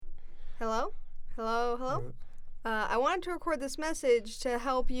Hello? Hello? I wanted to record this message to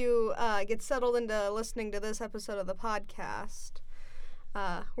help you get settled into listening to this episode of the podcast.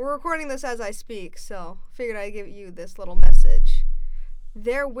 We're recording this as I speak, so figured I'd give you this little message.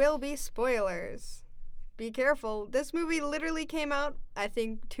 There will be spoilers. Be careful. This movie literally came out, I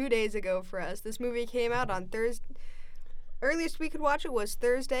think, 2 days ago for us. This movie came out on Thursday. Earliest we could watch it was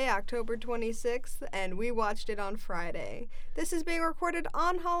Thursday, October 26th, and we watched it on Friday. This is being recorded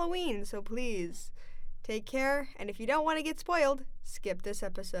on Halloween, so please take care, and if you don't want to get spoiled, skip this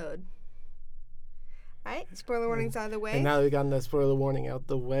episode. Alright, spoiler warnings out of the way. And now that we got the spoiler warning out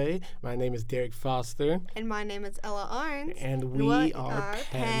the way, my name is Derek Foster. And my name is Ella Arns. And we are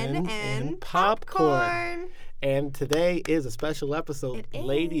Pen and Popcorn. And today is a special episode,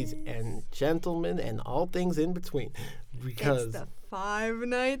 ladies and gentlemen, and all things in between. Because it's the Five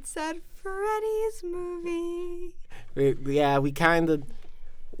Nights at Freddy's movie. We kind of...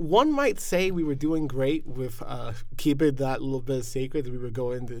 One might say we were doing great with keeping that little bit of secret that we were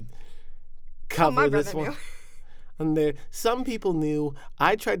going to cover this one. And there, some people knew.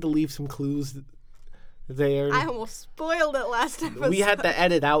 I tried to leave some clues there. I almost spoiled it last episode. We had to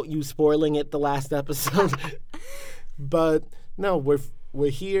edit out you spoiling it the last episode. But no, we're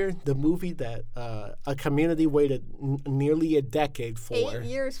here. The movie that a community waited nearly a decade for. 8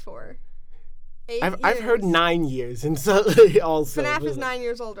 years for. I've heard 9 years, and so also FNAF is 9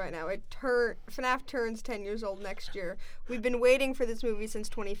 years old right now. FNAF turns 10 years old next year. We've been waiting for this movie since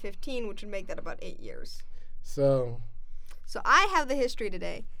 2015, which would make that about 8 years. So I have the history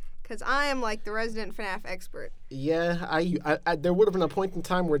today, because I am like the resident FNAF expert. Yeah, I there would have been a point in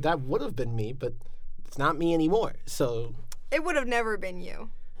time where that would have been me, but it's not me anymore. So it would have never been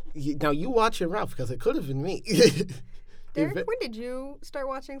you. Now you watch your mouth, because it could have been me. Derek, when did you start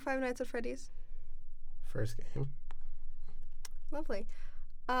watching Five Nights at Freddy's? First game. Lovely.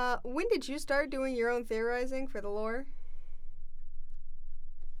 When did you start doing your own theorizing for the lore?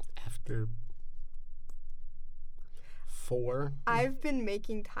 After 4. I've been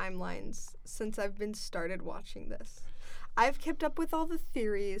making timelines since I've been started watching this. I've kept up with all the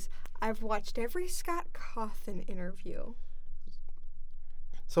theories. I've watched every Scott Cawthon interview.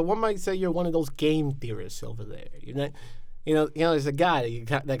 So one might say you're one of those game theorists over there. You're not... You know, there's a guy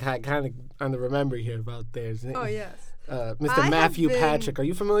that I kind of remember here about there. Oh, yes. Mr. Matthew Patrick. Are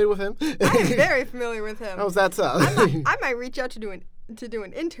you familiar with him? I'm very familiar with him. How's that sound? I might reach out to do an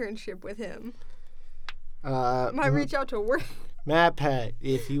internship with him. Might reach out to work. Matt Pat,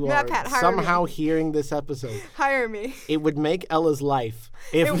 if you are somehow hearing this episode, hire me. It would make Ella's life.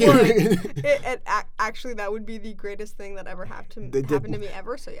 It would. Actually, that would be the greatest thing that ever happened to me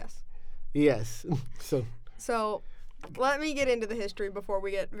ever. So yes. Yes. So. Let me get into the history before we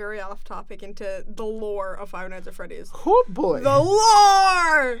get very off topic into the lore of Five Nights at Freddy's. Oh boy. The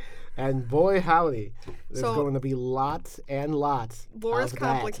lore! And boy howdy, there's going to be lots and lots. Lore is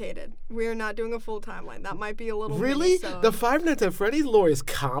complicated. We are not doing a full timeline. That might be a little Really? The Five Nights at Freddy's lore is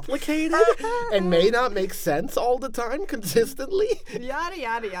complicated and may not make sense all the time consistently? Yada,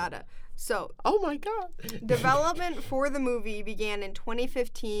 yada, yada. So, oh my God. Development for the movie began in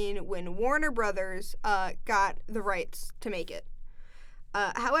 2015 when Warner Brothers got the rights to make it.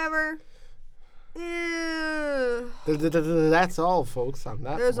 However, that's all, folks, on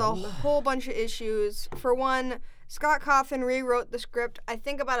that there's a whole bunch of issues. For one, Scott Cawthon rewrote the script, I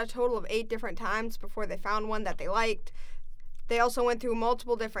think about a total of 8 different times before they found one that they liked. They also went through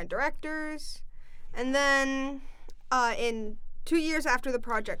multiple different directors. And then in 2 years after the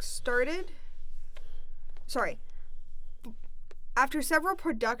project started, after several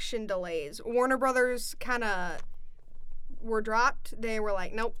production delays, Warner Brothers kind of were dropped. They were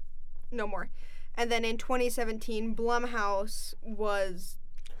like, nope, no more. And then in 2017, Blumhouse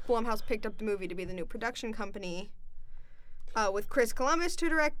picked up the movie to be the new production company with Chris Columbus to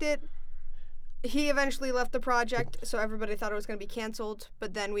direct it. He eventually left the project, so everybody thought it was going to be canceled.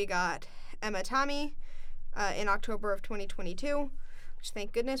 But then we got Emma Tomei in October of 2022, which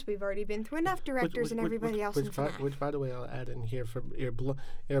thank goodness we've already been through enough directors and everybody else. Which, by the way, I'll add in here for your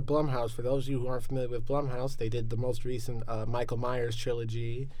Blumhouse. For those of you who aren't familiar with Blumhouse, they did the most recent Michael Myers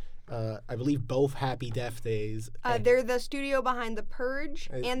trilogy. I believe both Happy Death Days. They're the studio behind The Purge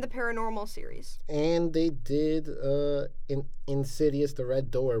and the Paranormal series. And they did Insidious: The Red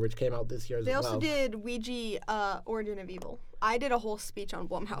Door, which came out this year as well. They also did Ouija: Origin of Evil. I did a whole speech on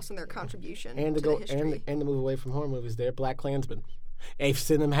Blumhouse and their contribution to the history. And to move away from horror movies there, Black Klansman. A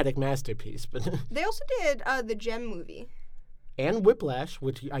cinematic masterpiece. But they also did the Gem movie. And Whiplash,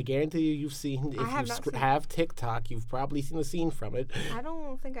 which I guarantee you've seen. If you have TikTok, you've probably seen a scene from it. I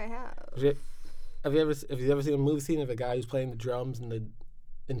don't think I have. Have you ever seen a movie scene of a guy who's playing the drums and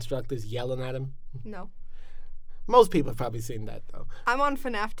instructors yelling at him? No. Most people have probably seen that, though. I'm on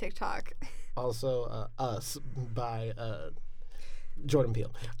FNAF TikTok. Also, Us by Jordan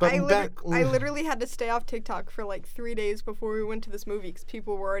Peele. But I literally had to stay off TikTok for like 3 days before we went to this movie because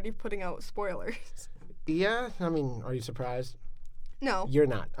people were already putting out spoilers. Yeah, I mean, are you surprised? No. You're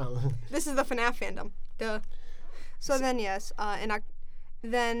not. This is the FNAF fandom. Duh. So then, yes,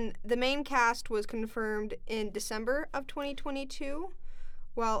 then the main cast was confirmed in December of 2022,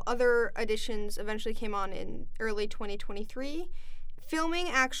 while other additions eventually came on in early 2023. Filming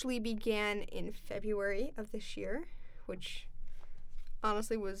actually began in February of this year, which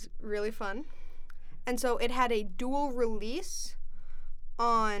honestly was really fun. And so it had a dual release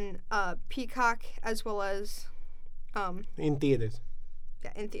on Peacock as well as in theaters.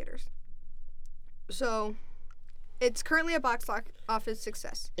 Yeah, in theaters. So it's currently a box office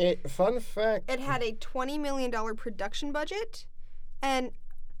success. Fun fact. It had a $20 million production budget. And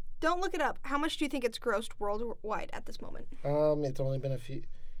don't look it up. How much do you think it's grossed worldwide at this moment? It's only been a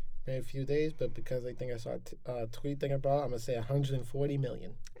few days, but because I think I saw a tweet thing about it, I'm going to say 140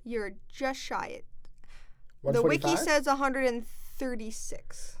 million. You're just shy. The 145? wiki says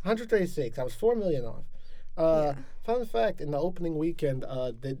 136. 136. I was 4 million off. Yeah. Fun fact: in the opening weekend,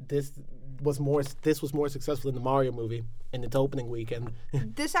 this was more successful than the Mario movie in its opening weekend.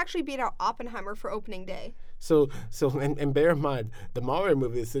 This actually beat out Oppenheimer for opening day. So and bear in mind, the Mario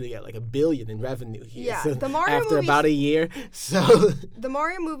movie is sitting at like $1 billion in revenue here. Yeah, so the Mario after movie about a year. So the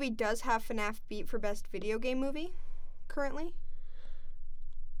Mario movie does have FNAF beat for best video game movie currently.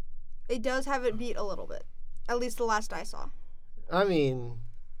 It does have it beat a little bit, at least the last I saw. I mean,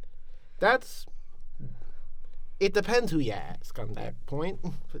 it depends who you ask on that point.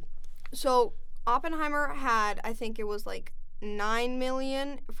 So Oppenheimer had, I think it was like 9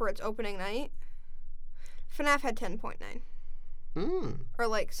 million for its opening night. FNAF had 10.9. Or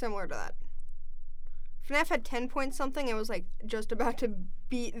like similar to that. FNAF had 10 point something and was like just about to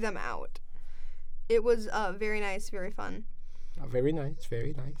beat them out. It was very nice, very fun. Very nice,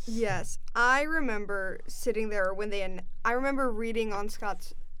 very nice. Yes. I remember sitting there when I remember reading on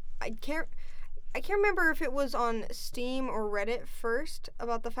Scott's, I can't remember if it was on Steam or Reddit first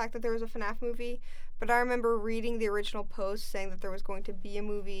about the fact that there was a FNAF movie, but I remember reading the original post saying that there was going to be a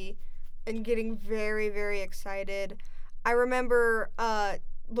movie and getting very, very excited. I remember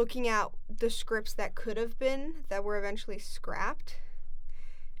looking at the scripts that could have been that were eventually scrapped.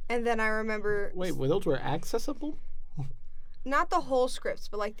 And then I remember... Wait, those were accessible? Not the whole scripts,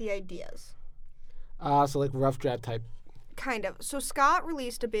 but like the ideas. So like rough draft type. Kind of. So Scott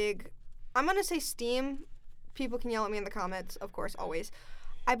released a big... I'm going to say Steam. People can yell at me in the comments, of course, always.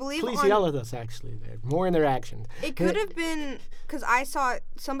 I believe Please yell at us, actually. More interaction. It could have been... Because I saw it...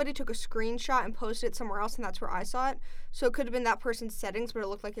 Somebody took a screenshot and posted it somewhere else, and that's where I saw it. So it could have been that person's settings, but it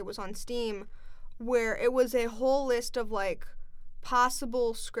looked like it was on Steam, where it was a whole list of, like,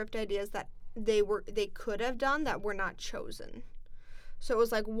 possible script ideas that they could have done that were not chosen. So it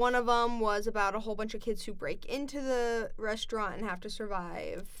was like one of them was about a whole bunch of kids who break into the restaurant and have to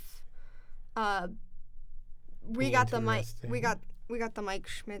survive. We got the Mike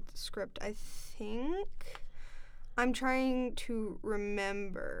Schmidt script, I think. I'm trying to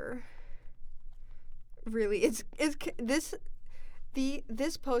remember. Really,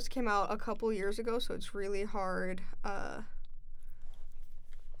 this post came out a couple years ago, so it's really hard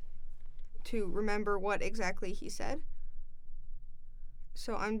to remember what exactly he said.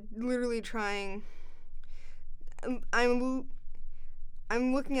 So I'm literally trying. I'm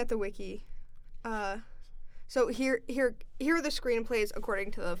looking at the wiki. So here are the screenplays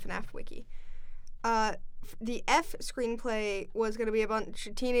according to the FNAF wiki. The F screenplay was going to be a bunch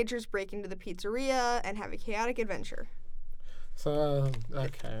of teenagers break into the pizzeria and have a chaotic adventure. So,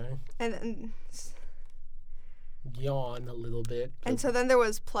 okay. And then... Yawn a little bit. And so then there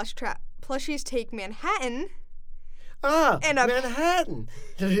was Plushies Take Manhattan. Manhattan!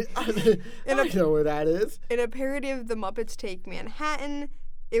 I know where that is. In a parody of The Muppets Take Manhattan,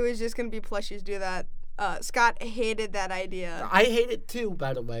 it was just going to be Plushies do that. Scott hated that idea. I hate it too,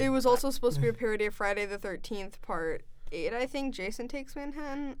 by the way. It was also supposed to be a parody of Friday the 13th, Part 8, I think. Jason Takes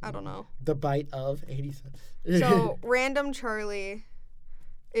Manhattan? I don't know. The Bite of 87. So, Random Charlie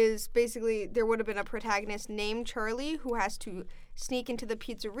is basically, there would have been a protagonist named Charlie who has to sneak into the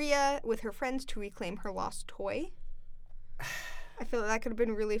pizzeria with her friends to reclaim her lost toy. I feel like that could have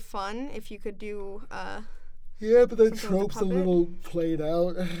been really fun if you could do... yeah, but the trope's a little played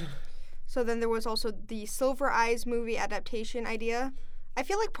out. So then there was also the Silver Eyes movie adaptation idea. I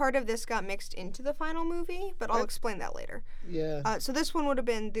feel like part of this got mixed into the final movie, but I'll explain that later. Yeah. So this one would have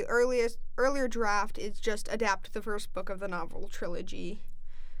been the earlier draft is just adapt the first book of the novel trilogy.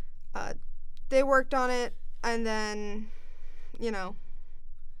 They worked on it, and then,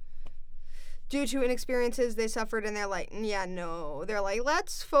 due to inexperiences they suffered, and they're like, they're like,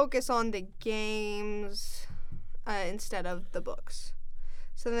 let's focus on the games instead of the books.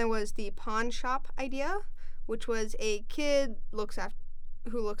 So then there was the pawn shop idea, which was a kid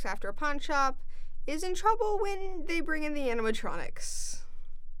who looks after a pawn shop is in trouble when they bring in the animatronics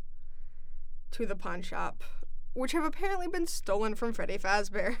to the pawn shop, which have apparently been stolen from Freddy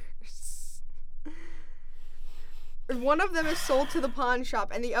Fazbear's. One of them is sold to the pawn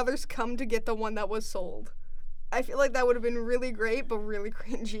shop, and the others come to get the one that was sold. I feel like that would have been really great, but really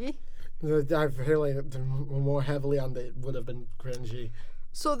cringy. I feel like more heavily on the would have been cringy.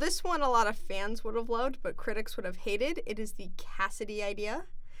 So this one a lot of fans would have loved, but critics would have hated. It is the Cassidy idea.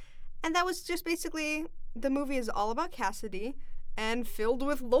 And that was just basically, the movie is all about Cassidy and filled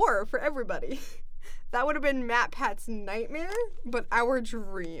with lore for everybody. That would have been Matt Pat's nightmare, but our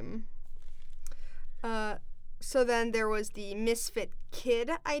dream. So then there was the Misfit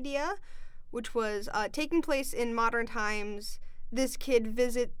Kid idea, which was taking place in modern times. This kid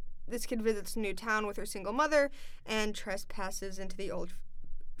visits a new town with her single mother and trespasses into the old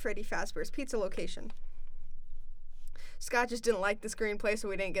Freddy Fazbear's pizza location. Scott just didn't like the screenplay, so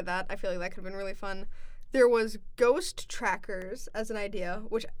we didn't get that. I feel like that could have been really fun. There was Ghost Trackers as an idea,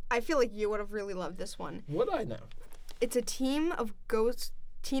 which I feel like you would have really loved this one. Would I know? It's a team of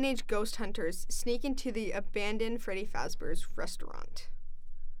teenage ghost hunters sneak into the abandoned Freddy Fazbear's restaurant.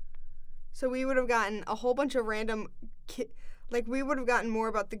 So we would have gotten a whole bunch of random we would have gotten more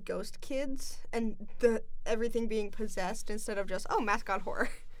about the ghost kids and everything being possessed instead of just, mascot horror.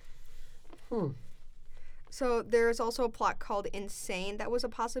 So there's also a plot called Insane that was a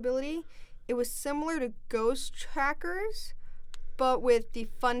possibility. It was similar to Ghost Trackers, but with the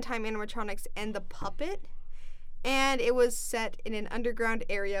Funtime animatronics and the puppet. And it was set in an underground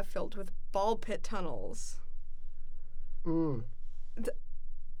area filled with ball pit tunnels. No.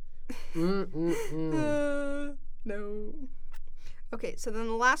 Okay, so then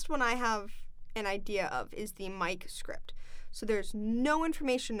the last one I have an idea of is the Mike script. So there's no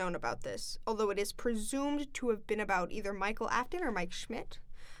information known about this, although it is presumed to have been about either Michael Afton or Mike Schmidt.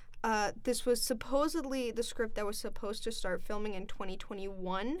 This was supposedly the script that was supposed to start filming in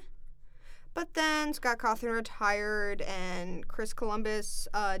 2021. But then Scott Cawthon retired, and Chris Columbus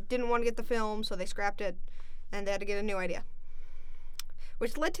didn't want to get the film, so they scrapped it, and they had to get a new idea.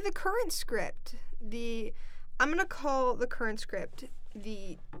 Which led to the current script. I'm going to call the current script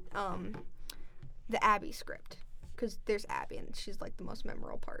the Abby script. Because there's Abby, and she's, like, the most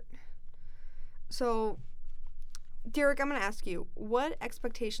memorable part. So, Derek, I'm going to ask you, what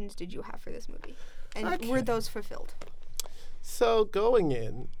expectations did you have for this movie? And were those fulfilled? So, going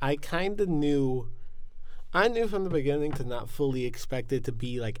in, I kind of knew from the beginning to not fully expect it to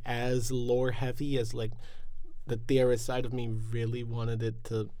be, like, as lore-heavy as, like, the theorist side of me really wanted it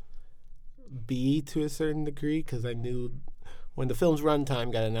to be to a certain degree, because I knew when the film's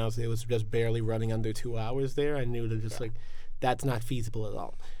runtime got announced, it was just barely running under 2 hours there. I knew that that's not feasible at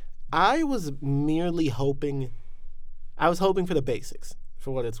all. I was merely hoping for the basics,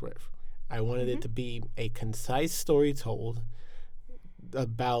 for what it's worth. I wanted it to be a concise story told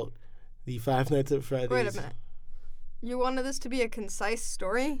about the Five Nights at Freddy's. Wait a minute. You wanted this to be a concise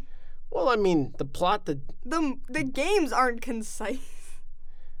story? Well, I mean, the plot... The games aren't concise.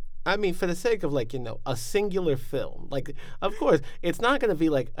 I mean, for the sake of, a singular film. Of course, it's not going to be,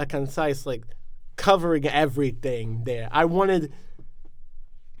 a concise, covering everything there. I wanted,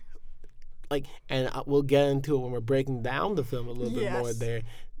 and we'll get into it when we're breaking down the film a little bit more there.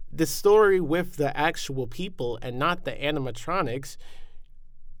 The story with the actual people and not the animatronics,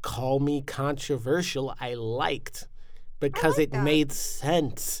 call me controversial, I liked. Because it made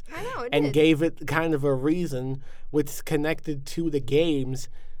sense. I know, it and did. Gave it kind of a reason, which connected to the games,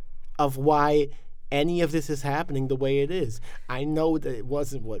 of why any of this is happening the way it is. I know that it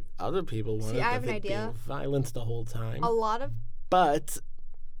wasn't what other people wanted. See, I have an idea. Violence the whole time. But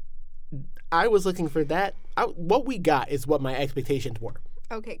I was looking for that. What we got is what my expectations were.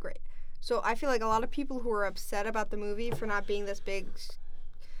 Okay, great. So I feel like a lot of people who are upset about the movie for not being this big,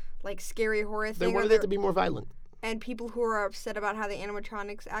 scary horror thing. They wanted it to be more violent. And people who are upset about how the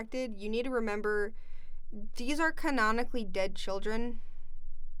animatronics acted, you need to remember, these are canonically dead children.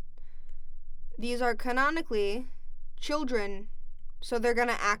 These are canonically children, so they're going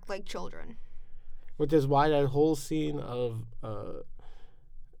to act like children. Which is why that whole scene of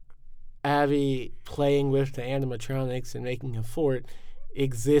Abby playing with the animatronics and making a fort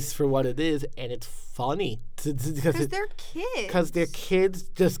exists for what it is, and it's funny because they're kids. Because they're kids,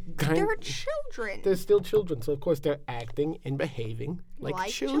 they're children. They're still children, so of course they're acting and behaving like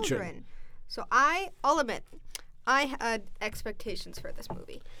children. So I'll admit, I had expectations for this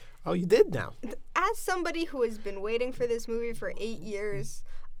movie. Oh, you did now. As somebody who has been waiting for this movie for 8 years,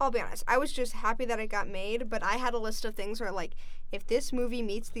 I'll be honest, I was just happy that it got made, but I had a list of things where, like, if this movie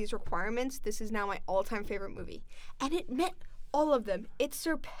meets these requirements, this is now my all-time favorite movie. And it met all of them. It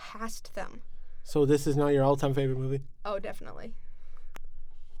surpassed them. So this is now your all-time favorite movie? Oh, definitely.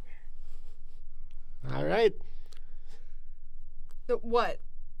 All right. What?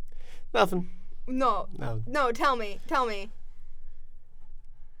 Nothing. No, tell me.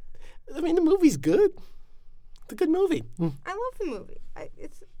 I mean, the movie's good. It's a good movie. I love the movie.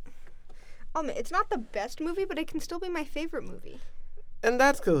 It's not the best movie, but it can still be my favorite movie. And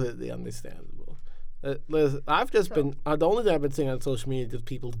that's completely understandable. I've just been the only thing I've been seeing on social media is just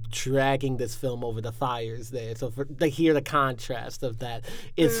people dragging this film over the fires there. So to hear the contrast of that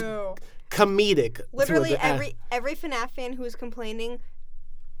is comedic. Literally every FNAF fan who is complaining,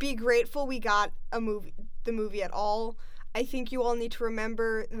 be grateful we got the movie at all. I think you all need to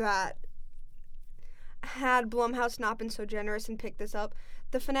remember that had Blumhouse not been so generous and picked this up,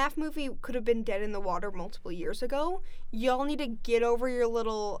 the FNAF movie could have been dead in the water multiple years ago. Y'all need to get over your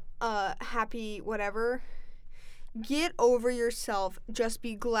little happy whatever. Get over yourself. Just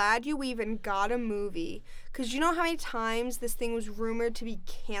be glad you even got a movie. Because you know how many times this thing was rumored to be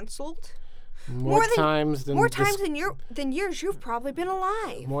canceled? More times than years you've probably been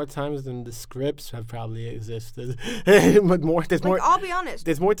alive. More times than the scripts have probably existed. But I'll be honest.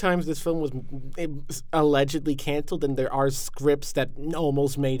 There's more times this film was allegedly canceled than there are scripts that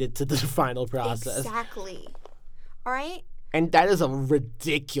almost made it to the final process. Exactly. All right? And that is a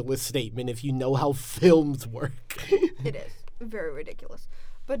ridiculous statement if you know how films work. It is. Very ridiculous.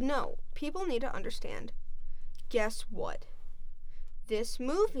 But no, people need to understand. Guess what? This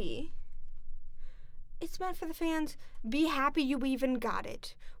movie... it's meant for the fans. Be happy you even got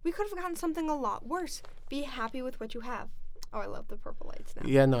it. We could have gotten something a lot worse. Be happy with what you have. Oh, I love the purple lights now.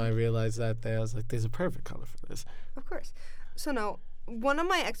 Yeah, no, I realized that there. I was like, there's a perfect color for this. Of course. So, no, one of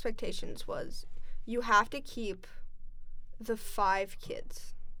my expectations was you have to keep the 5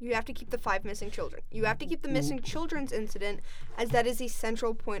 kids. You have to keep the 5 missing children. You have to keep the missing children's incident as that is a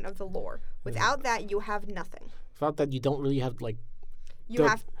central point of the lore. Without that, you have nothing. Without that, you don't really have, like... You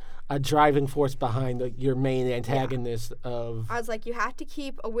have... a driving force behind your main antagonist of... I was like, you have to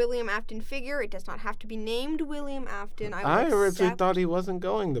keep a William Afton figure. It does not have to be named William Afton. I originally thought he wasn't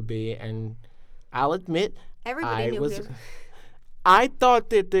going to be, and I'll admit... Everybody knew he was... I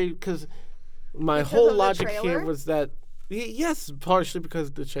thought that because my whole logic here was that... Yes, partially because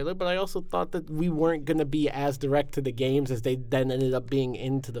of the trailer, but I also thought that we weren't going to be as direct to the games as they then ended up being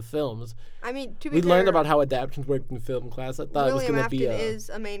into the films. I mean, to be we fair, learned about how adaptations worked in film class. I thought William it was going to be Afton is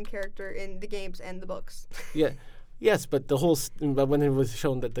a main character in the games and the books. Yeah. Yes, but but when it was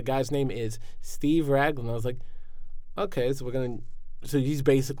shown that the guy's name is Steve Raglan, I was like, okay, so he's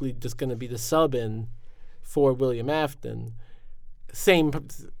basically just going to be the sub-in for William Afton.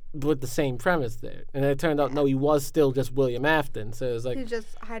 With the same premise there. And it turned out, no, he was still just William Afton. So it was like... he's just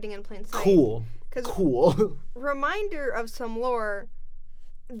hiding in plain sight. Cool. Reminder of some lore,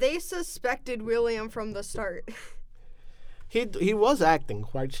 they suspected William from the start. He was acting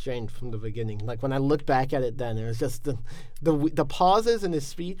quite strange from the beginning. Like, when I look back at it then, it was just the pauses in his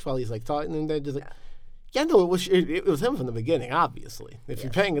speech while he's, like, talking, and they're just like... Yeah, no, it was him from the beginning, obviously. If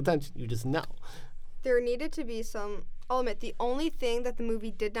you're paying attention, you just know. There needed to be some... I'll admit, the only thing that the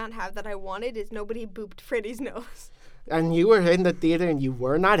movie did not have that I wanted is nobody booped Freddy's nose. And you were in the theater and you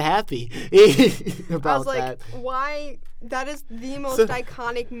were not happy about that. I was like, why? That is the most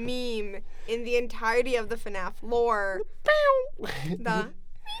iconic meme in the entirety of the FNAF lore.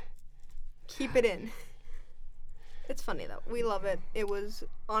 Keep it in. It's funny, though. We love it. It was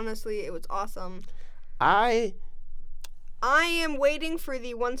awesome. I am waiting for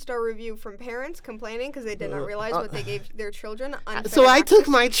the 1-star review from parents complaining because they did not realize what they gave their children. So I took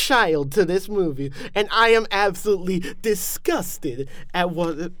my child to this movie, and I am absolutely disgusted at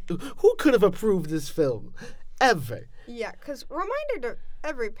who could have approved this film, ever. Yeah, because reminder to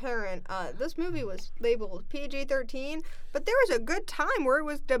every parent, this movie was labeled PG-13, but there was a good time where it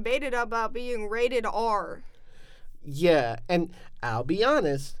was debated about being rated R. Yeah, and I'll be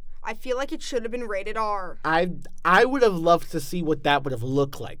honest. I feel like it should have been rated R. I would have loved to see what that would have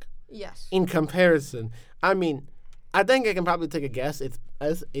looked like. Yes. In comparison. I mean, I think I can probably take a guess.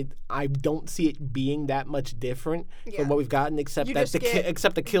 I don't see it being that much different from what we've gotten, except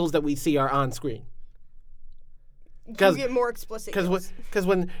the kills that we see are on screen. you get more explicit. Because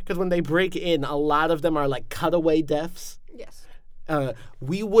when they break in, a lot of them are like cutaway deaths. Yes.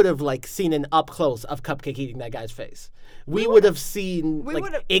 We would have like seen an up close of Cupcake eating that guy's face. We would have seen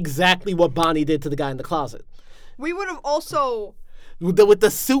exactly what Bonnie did to the guy in the closet. We would have also with the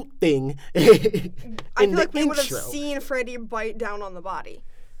suit thing. I feel like we would have seen Freddy bite down on the body.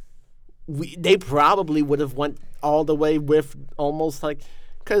 They probably would have went all the way with almost like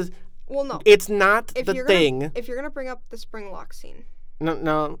because no, it's not the thing. If you're gonna bring up the spring lock scene,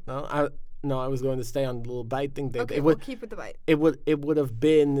 no, I was going to stay on the little bite thing. Okay, we'll keep with the bite. It would have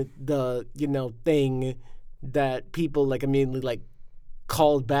been the thing that people like immediately like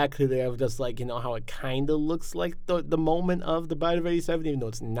called back to there of just like how it kind of looks like the moment of the bite of 87, even though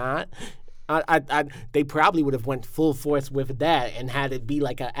it's not. They probably would have went full force with that and had it be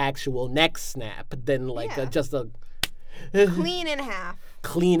like an actual neck snap, then like just a clean in half.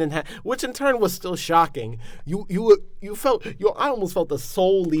 Clean in half, which in turn was still shocking. You felt I almost felt the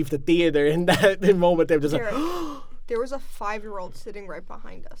soul leave the theater in that moment. They were just like, there was a 5-year-old sitting right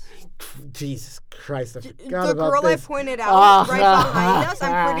behind us. Jesus Christ! I forgot about this. The girl I pointed out right behind us.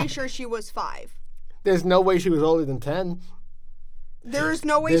 I'm pretty sure she was 5. There's no way she was older than 10. There's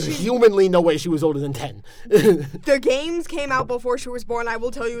no way There's humanly no way she was older than 10. The games came out before she was born, I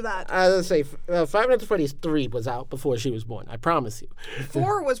will tell you that. Let's say Five Nights at Freddy's 3 was out before she was born. I promise you.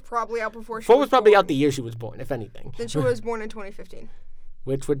 4 was probably out before she was born. 4 was probably out the year she was born, if anything. Then she was born in 2015.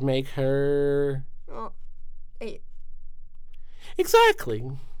 Which would make her... 8. Exactly.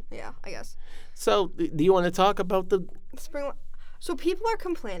 Yeah, I guess. So, do you want to talk about the... So people are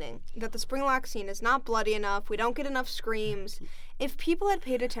complaining that the Springlock scene is not bloody enough. We don't get enough screams. If people had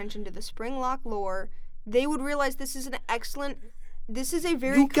paid attention to the Springlock lore, they would realize this is a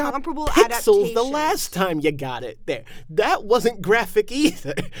very comparable adaptation. The last time you got it there. That wasn't graphic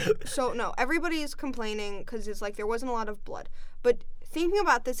either. So, no, everybody's complaining because it's like there wasn't a lot of blood. But thinking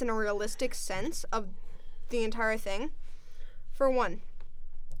about this in a realistic sense of the entire thing, for one,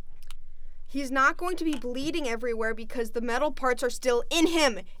 he's not going to be bleeding everywhere because the metal parts are still in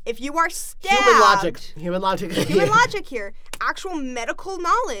him. If you are stabbed... Human logic. Human logic here. Actual medical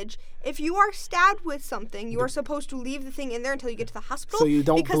knowledge. If you are stabbed with something, you are supposed to leave the thing in there until you get to the hospital. So you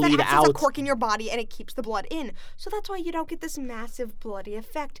don't because bleed that acts out. as a cork in your body and it keeps the blood in. So that's why you don't get this massive bloody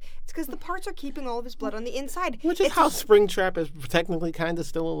effect. It's because the parts are keeping all of his blood on the inside. Which is how Springtrap is technically kind of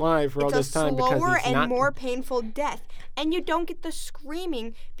still alive for all this time. It's a slower and not... more painful death. And you don't get the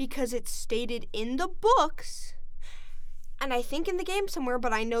screaming because it's stated in the books, and I think in the game somewhere,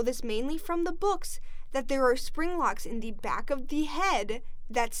 but I know this mainly from the books, that there are spring locks in the back of the head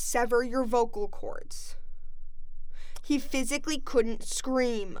that sever your vocal cords. He physically couldn't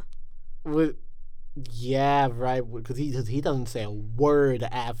scream. Yeah, right, because he doesn't say a word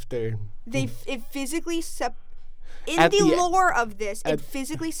after. It physically In the lore of this, it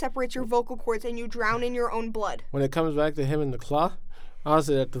physically separates your vocal cords and you drown in your own blood. When it comes back to him in the claw,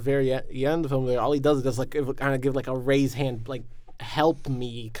 honestly, at the very end of him, all he does is just like kind of give like a raised hand, like help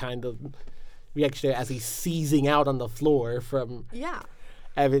me kind of reaction as he's seizing out on the floor from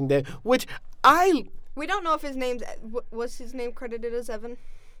Evan there, which we don't know if his name's was his name credited as Evan.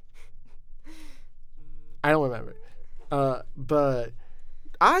 I don't remember, but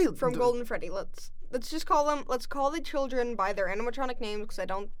from Golden Freddy. Let's just call them. Let's call the children by their animatronic names because I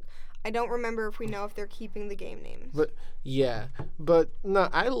don't remember if we know if they're keeping the game names. But no,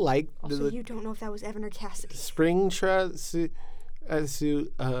 I like. Also, you don't know if that was Evan or Cassidy. Springtrap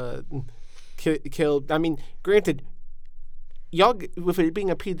killed. I mean, granted, y'all with it being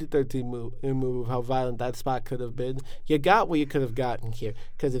a PG-13 move, how violent that spot could have been, you got what you could have gotten here.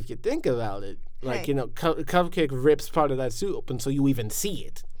 Because if you think about it, like Cupcake rips part of that suit open, so you even see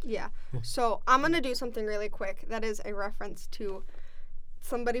it. Yeah. So I'm gonna do something really quick. That is a reference to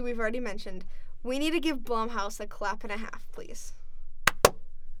somebody we've already mentioned. We need to give Blumhouse a clap and a half, please.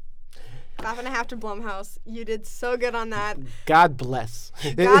 Clap and a half to Blumhouse. You did so good on that. God bless.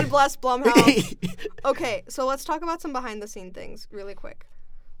 God bless Blumhouse. Okay, so let's talk about some behind the scene things really quick.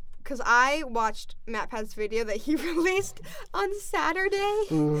 Because I watched MatPat's video that he released on Saturday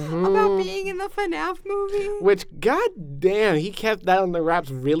about being in the FNAF movie. Which, goddamn, he kept that on the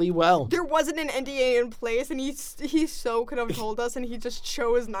wraps really well. There wasn't an NDA in place, and he so could have told us, and he just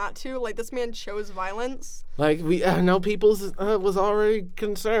chose not to. Like, this man chose violence. Like, we know people was already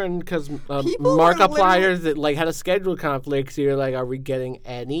concerned because Markiplier that like had a schedule conflict. So you're like, are we getting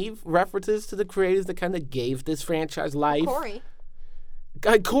any references to the creators that kind of gave this franchise life?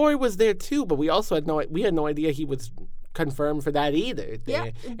 Corey was there too, but we also had no idea he was confirmed for that either.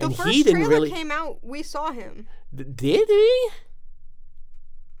 Yeah, the first trailer came out, we saw him. Did he?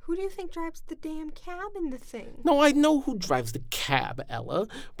 Who do you think drives the damn cab in the thing? No, I know who drives the cab, Ella,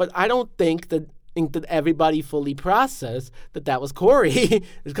 but I don't think that everybody fully processed that was Corey. It's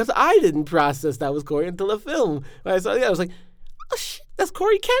because I didn't process that was Corey until the film. When I saw it, I was like, oh, shit, that's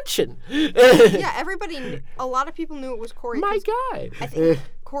Corey Kenshin. Yeah, a lot of people knew it was Corey. My guy. I think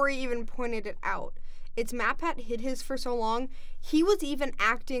Corey even pointed it out. It's MatPat hid his for so long. He was even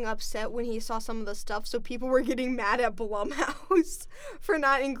acting upset when he saw some of the stuff, so people were getting mad at Blumhouse for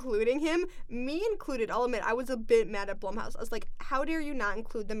not including him. Me included. I'll admit, I was a bit mad at Blumhouse. I was like, how dare you not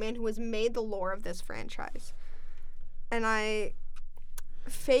include the man who has made the lore of this franchise? And I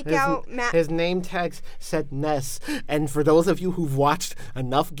his name tags said Ness, and for those of you who've watched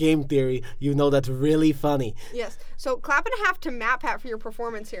enough Game Theory, you know that's really funny. Yes. So clap and a half to MatPat for your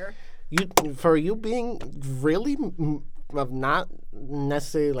performance here. You being really not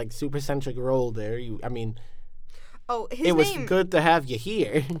necessarily like super centric role there. It was good to have you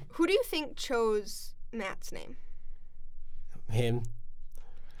here. Who do you think chose Matt's name? Him.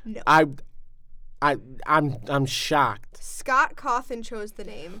 No. I'm shocked. Scott Cawthon chose the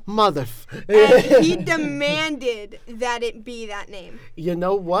name. And he demanded that it be that name. You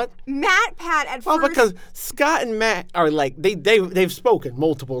know what? MatPat at first. Oh, because Scott and Matt are like they've spoken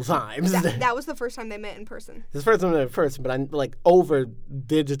multiple times. That was the first time they met in person. It's the first time they met in person, but I'm like over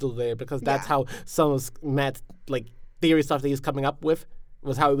digital there because that's how some of Matt's like theory stuff that he's coming up with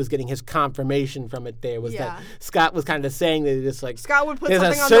was how he was getting his confirmation from it there was that Scott was kind of saying that it's like Scott would put there's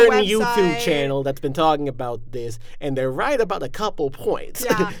something a on the certain website. YouTube channel that's been talking about this and they're right about a couple points.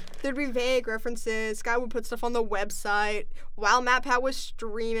 Yeah, there'd be vague references. Scott would put stuff on the website while MatPat was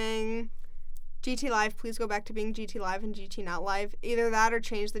streaming. GT Live, please go back to being GT Live and GT Not Live. Either that or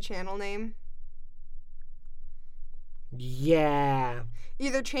change the channel name. Yeah.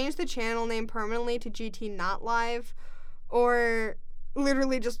 Either change the channel name permanently to GT Not Live or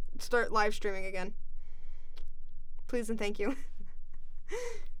literally just start live streaming again. Please and thank you.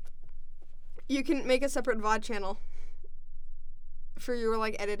 You can make a separate VOD channel for your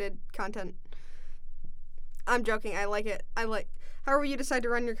edited content. I'm joking. I like it. However you decide to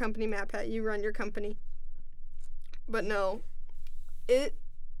run your company, MatPat, you run your company. But no.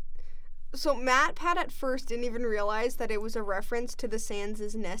 So MatPat at first didn't even realize that it was a reference to the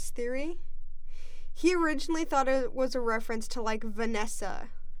Sans' Nest theory. He originally thought it was a reference to, Vanessa.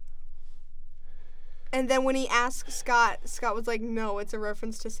 And then when he asked Scott was like, no, it's a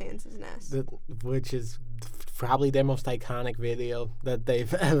reference to Sans' Nest. Which is probably their most iconic video that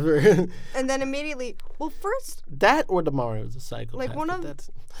they've ever... And then immediately, first... That or the Mario's a Psychopath. One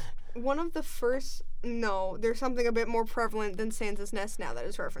of the first... No, there's something a bit more prevalent than Sans' Nest now that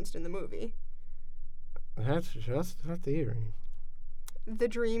is referenced in the movie. That's just a theory. The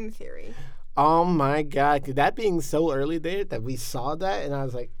dream theory. Oh my God! That being so early there that we saw that, and I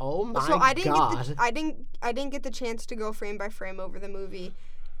was like, "Oh my God!" So I didn't get the chance to go frame by frame over the movie.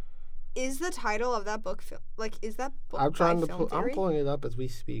 Is the title of that book is that book? I'm pulling it up as we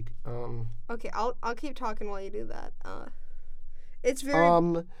speak. Okay, I'll keep talking while you do that. It's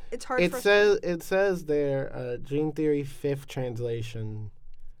very. It's hard. It says there, Dream Theory 5th translation.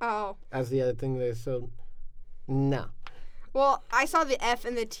 Oh. As the other thing there, so no. Well, I saw the F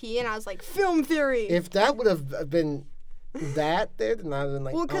and the T, and I was like, film theory. If that would have been that there, then I would have been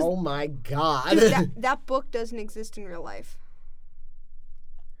like, oh my God. That book doesn't exist in real life.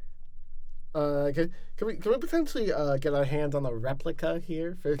 Can we potentially get our hands on a replica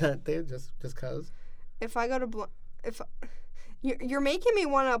here for that there, just cause? If I go to you're making me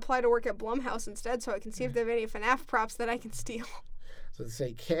want to apply to work at Blumhouse instead, so I can see if they have any FNAF props that I can steal. So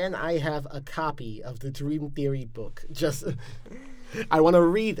say, can I have a copy of the Dream Theory book? I want to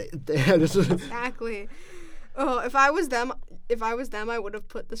read it. Exactly. Oh, if I was them, I would have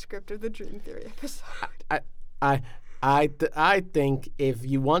put the script of the Dream Theory episode. I think if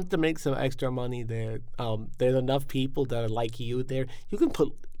you want to make some extra money there, there's enough people that are like you there. You can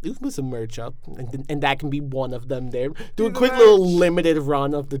put some merch up, and that can be one of them there. Do a quick little limited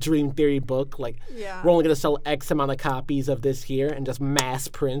run of the Dream Theory book. We're only going to sell X amount of copies of this here and just mass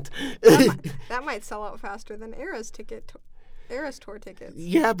print. That might sell out faster than Era's tour tickets.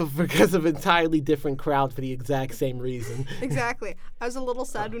 Yeah, but because of entirely different crowd for the exact same reason. Exactly. I was a little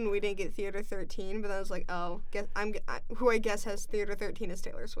sad when we didn't get Theater 13, but then I was like, oh, who I guess has Theater 13 is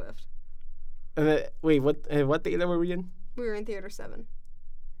Taylor Swift. Wait, what theater were we in? We were in Theater 7.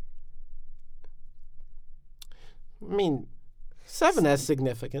 I mean, 7 has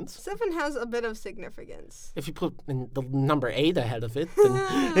significance. 7 has a bit of significance. If you put the number 8 ahead of it,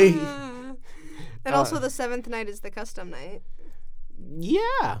 then... And also the 7th night is the custom night.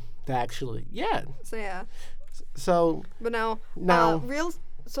 Yeah, actually, yeah. So, yeah. So... But now...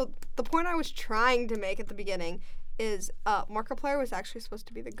 So the point I was trying to make at the beginning is Markiplier was actually supposed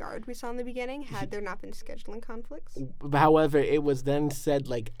to be the guard we saw in the beginning had there not been scheduling conflicts. However, it was then said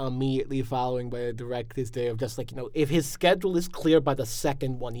like immediately following by the director's day of just like, if his schedule is clear by the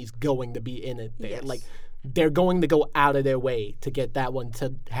second one, he's going to be in it there. Yes. Like they're going to go out of their way to get that one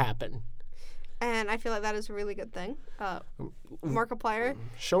to happen. And I feel like that is a really good thing. Markiplier.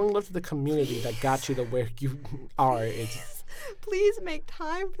 Showing love to the community that got you to where you are. Please make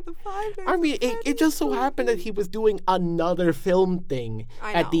time for the 5 Nights I mean, it just so happened that he was doing another film thing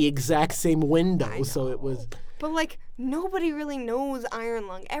at the exact same window. So it was... But, like, nobody really knows Iron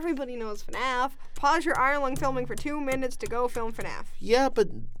Lung. Everybody knows FNAF. Pause your Iron Lung filming for 2 minutes to go film FNAF. Yeah, but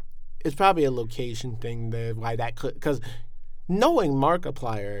it's probably a location thing there, why that could... Because knowing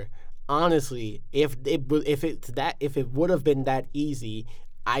Markiplier... Honestly, if it would have been that easy,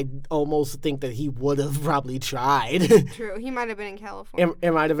 I almost think that he would have probably tried. True, he might have been in California.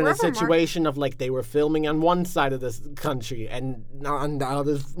 It might have been a situation of like they were filming on one side of this country and on the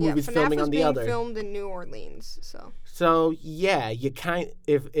other movies filming on the other. FNAF was being filmed in New Orleans, so. So yeah, you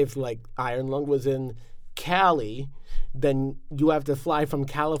if like Iron Lung was in Cali, then you have to fly from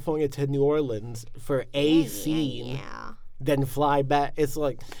California to New Orleans for a scene, then fly back. It's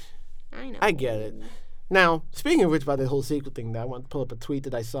like. I know. I get it. Now, speaking of which, about the whole sequel thing, I want to pull up a tweet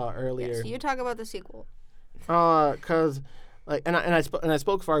that I saw earlier. Yes, you talk about the sequel. Cause, like, and I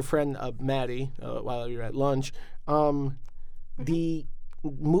spoke for our friend Maddie while we were at lunch. The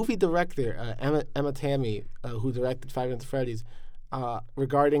movie director Emma Tammy, who directed Five Nights at Freddy's,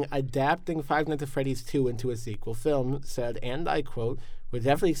 regarding adapting Five Nights at Freddy's 2 into a sequel film, said, and I quote, "We're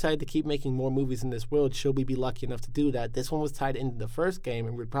definitely excited to keep making more movies in this world should we be lucky enough to do that. This one was tied into the first game,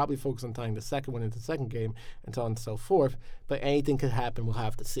 and we'd probably focus on tying the second one into the second game, and so on and so forth. But anything could happen, we'll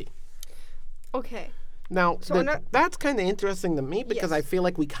have to see." Okay. Now, that's kind of interesting to me because I feel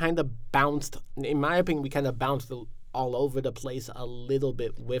like we kind of bounced, in my opinion, all over the place a little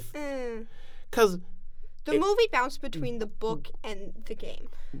bit with... Because... The movie bounced between the book and the game.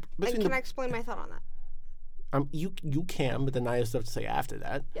 And can I explain my thought on that? You can, but then I have stuff to say after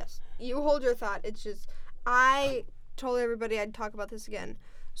that. Yes. You hold your thought. It's just, I told everybody I'd talk about this again.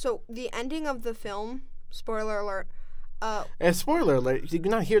 So, the ending of the film, spoiler alert. Spoiler alert, you're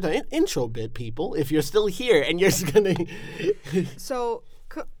not here the intro bit, people. If you're still here and you're just going to... So,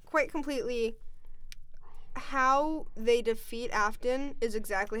 quite completely, how they defeat Afton is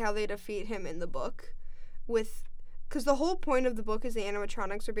exactly how they defeat him in the book. Because the whole point of the book is the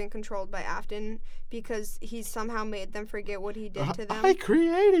animatronics are being controlled by Afton because he somehow made them forget what he did to them. I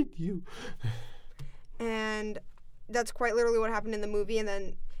created you. And that's quite literally what happened in the movie. And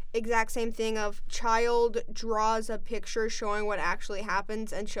then exact same thing of child draws a picture showing what actually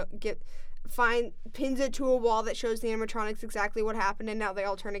happens and pins it to a wall that shows the animatronics exactly what happened, and now they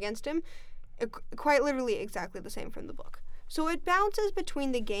all turn against him. Quite literally exactly the same from the book. So it bounces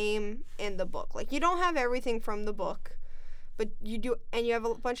between the game and the book. Like, you don't have everything from the book, but you do, and you have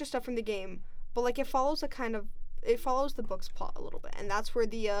a bunch of stuff from the game, but like it follows the book's plot a little bit, and that's where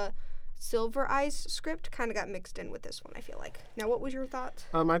the Silver Eyes script kind of got mixed in with this one, I feel like. Now, what was your thought?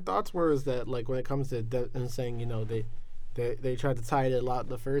 My thoughts were is that, like, when it comes to saying, they tried to tie it a lot in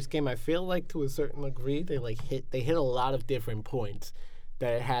the first game, I feel like to a certain degree they hit a lot of different points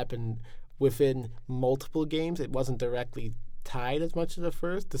that happened within multiple games. It wasn't directly tied as much as the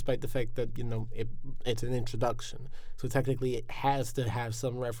first, despite the fact that, it's an introduction. So technically it has to have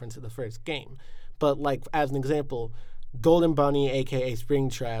some reference to the first game. But, like, as an example, Golden Bunny, a.k.a.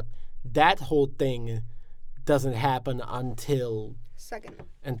 Springtrap, that whole thing doesn't happen until... Second.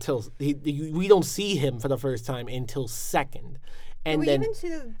 We don't see him for the first time until second. And then even see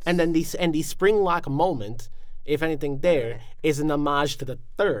the Springlock moment, if anything there, is an homage to the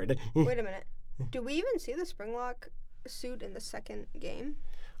third. Wait a minute. Do we even see the Springlock suit in the second game?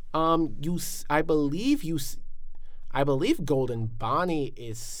 I believe Golden Bonnie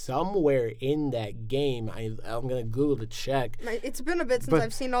is somewhere in that game. I'm gonna Google to check. It's been a bit since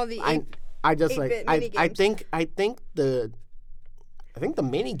I've seen all the I think the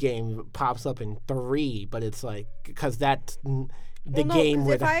mini game pops up in 3, but it's like because that's the game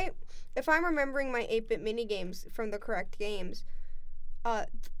with. If I'm remembering my 8-bit mini games from the correct games,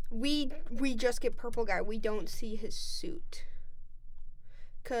 we just get Purple Guy. We don't see his suit.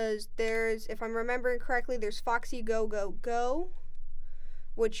 Because if I'm remembering correctly, there's Foxy Go Go Go,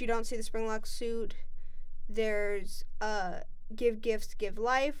 which you don't see the Springlock suit. There's Give Gifts, Give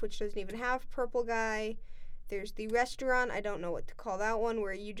Life, which doesn't even have Purple Guy. There's the restaurant. I don't know what to call that one,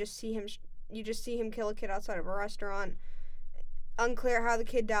 where you just see him kill a kid outside of a restaurant. Unclear how the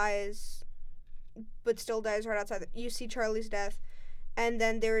kid dies, but still dies right outside. You see Charlie's death. And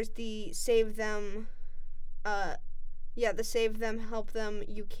then there's the save them, the save them, help them,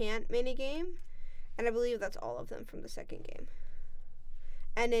 you can't minigame. And I believe that's all of them from the second game.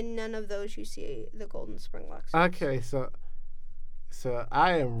 And in none of those you see the golden spring lock suits. Okay, so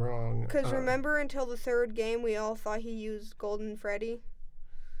I am wrong. Because remember, until the third game, we all thought he used Golden Freddy?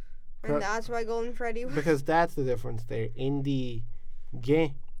 And that's why Golden Freddy was... Because that's the difference there. In the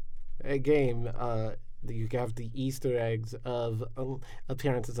game, you have the Easter eggs of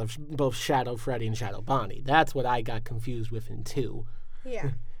appearances of both Shadow Freddy and Shadow Bonnie. That's what I got confused with in 2.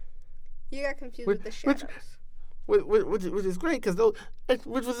 Yeah. You got confused with the shadows. Which is great, because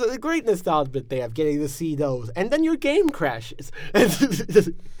which was a great nostalgia bit there of getting to see those. And then your game crashes.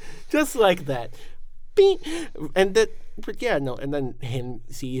 Just like that. Beep. And then him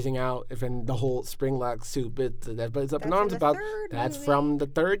seizing out, and the whole spring lock suit bit that it's up in arms about. That's from the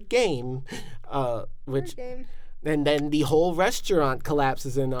third game. And then the whole restaurant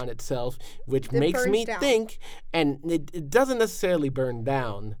collapses in on itself, which makes me think, and it doesn't necessarily burn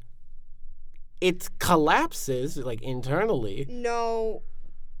down. It collapses, like, internally. No.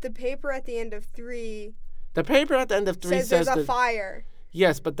 The paper at the end of 3... The paper at the end of 3 says there's a fire.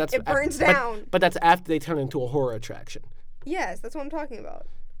 Yes, but that's... It burns down. But that's after they turn into a horror attraction. Yes, that's what I'm talking about.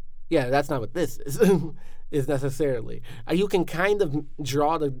 Yeah, that's not what this is, is necessarily. You can kind of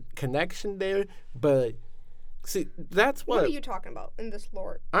draw the connection there, but... See, that's what... What are you talking about in this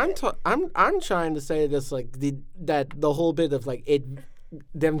lore? I'm trying to say this, like, the whole bit of, like, it...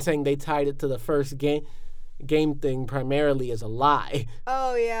 Them saying they tied it to the first game thing primarily is a lie.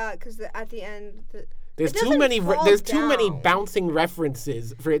 Oh yeah, because at the end, there's too many bouncing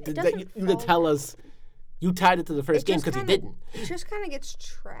references for it to tell us you tied it to the first game, because you didn't. It just kind of gets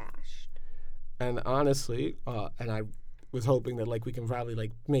trashed. And honestly, and I was hoping that, like, we can probably,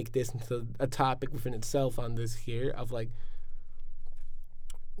 like, make this into a topic within itself on this here of, like,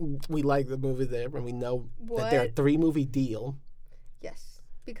 we like the movie there, and we know that they're a 3-movie deal. Yes,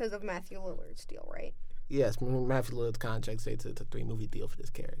 because of Matthew Lillard's deal, right? Yes, Matthew Lillard's contract states it's a 3-movie deal for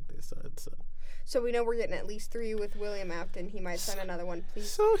this character, so it's... So we know we're getting at least 3 with William Afton. He might sign another one,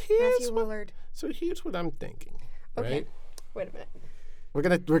 please. Matthew Lillard. So here's what I'm thinking. Okay. Right? Wait a minute.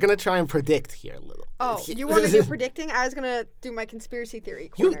 We're gonna try and predict here a little. Oh, you want to do predicting? I was gonna do my conspiracy theory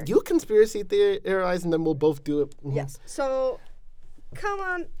corner. You conspiracy theorize, and then we'll both do it. Mm-hmm. Yes. So, come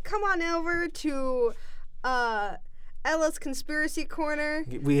on over to Ella's Conspiracy Corner.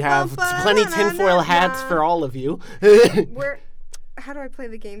 We have plenty tinfoil hats for all of you. How do I play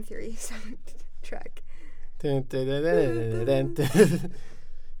the game theory track?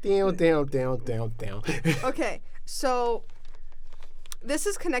 Okay, so this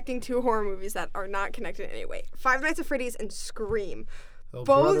is connecting 2 horror movies that are not connected in any way. Five Nights at Freddy's and Scream.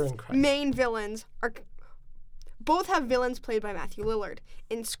 Both main villains are... Both have villains played by Matthew Lillard.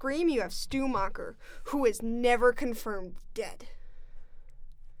 In Scream, you have Stu Macher, who is never confirmed dead.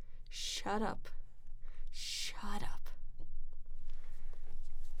 Shut up.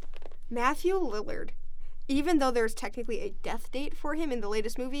 Matthew Lillard, even though there's technically a death date for him in the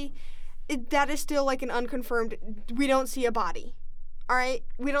latest movie, that is still like an unconfirmed... We don't see a body. All right?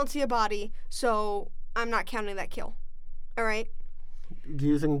 We don't see a body, so I'm not counting that kill. All right?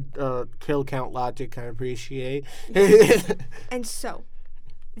 Using kill count logic, I appreciate. And so,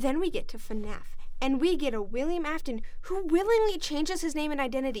 then we get to FNAF, and we get a William Afton who willingly changes his name and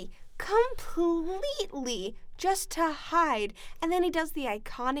identity completely just to hide, and then he does the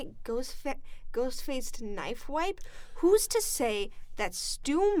iconic ghost-faced knife wipe. Who's to say that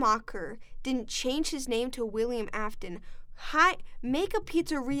Stu Macher didn't change his name to William Afton, make a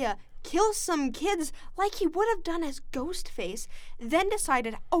pizzeria, kill some kids like he would have done as Ghostface, then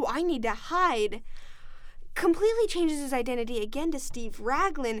decided, I need to hide, completely changes his identity again to Steve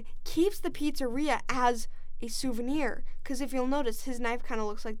Raglan, keeps the pizzeria as a souvenir, because if you'll notice, his knife kind of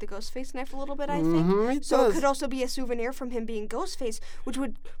looks like the Ghostface knife a little bit, I think. So it could also be a souvenir from him being Ghostface, which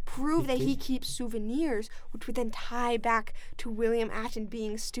would prove that he keeps souvenirs, which would then tie back to William Afton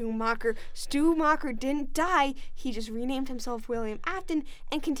being Stu Macher. Stu Macher didn't die, he just renamed himself William Afton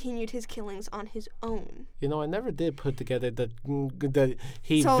and continued his killings on his own. You know, I never did put together that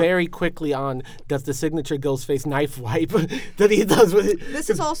he very quickly on does the signature Ghostface knife wipe that he does with it.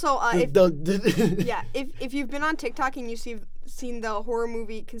 This is also, if you've been on TikTok and you've seen the horror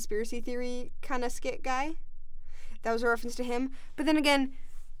movie conspiracy theory kind of skit guy, that was a reference to him. But then again,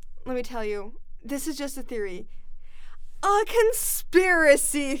 let me tell you, this is just a theory. A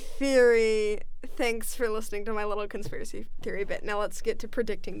conspiracy theory. Thanks for listening to my little conspiracy theory bit. Now let's get to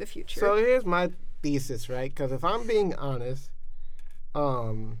predicting the future. So here's my thesis, right? Because if I'm being honest,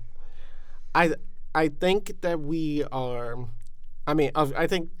 I think that we are I mean, I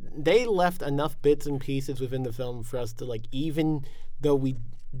think they left enough bits and pieces within the film for us to, like, even though we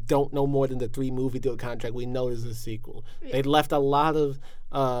don't know more than the 3-movie deal contract, we know there's a sequel. Yeah. They left a lot of,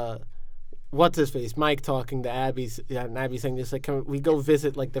 what's his face, Mike talking to Abby, and Abby saying this, like, can we go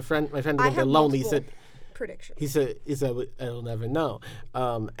visit, like, my friend again, they're lonely. He said, predictions. He said, I'll never know.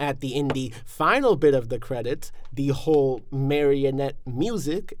 At the final bit of the credits, the whole marionette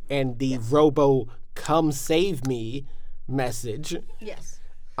music and the Robo "Come Save Me" message. Yes.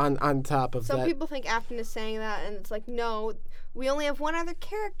 On top of that. Some people think Afton is saying that, and it's like, no, we only have one other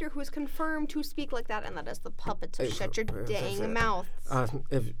character who's confirmed to speak like that, and that is the puppet, so shut your dang mouth.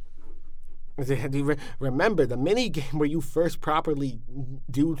 Remember, the mini game where you first properly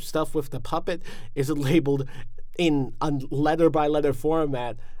do stuff with the puppet is labeled in a letter-by-letter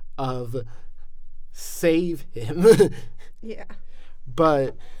format of "save him." Yeah.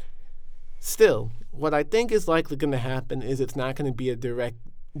 But still, what I think is likely going to happen is it's not going to be a direct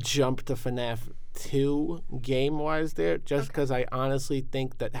jump to FNAF 2 game-wise there, just because I honestly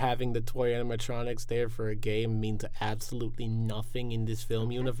think that having the toy animatronics there for a game means absolutely nothing in this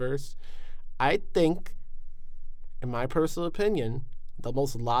film universe. I think, in my personal opinion, the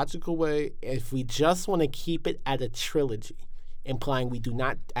most logical way, if we just want to keep it at a trilogy, implying we do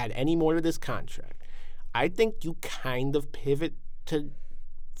not add any more to this contract, I think you kind of pivot to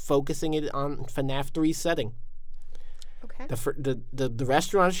focusing it on FNAF 3 setting. Okay. The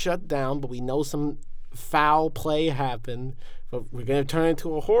restaurant shut down, but we know some foul play happened. But we're going to turn it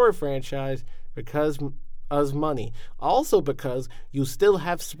into a horror franchise because of money. Also because you still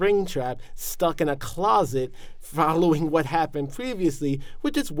have Springtrap stuck in a closet following what happened previously,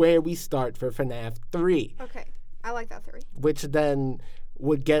 which is where we start for FNAF 3. Okay. I like that theory. Which then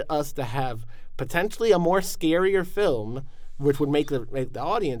would get us to have potentially a more scarier film, which would make the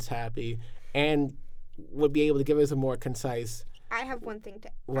audience happy, and would be able to give us a more concise. I have one thing to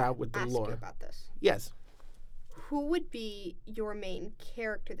route with the ask lore. You about this. Yes. Who would be your main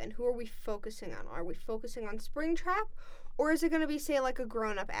character then? Who are we focusing on? Are we focusing on Springtrap, or is it going to be, say, like a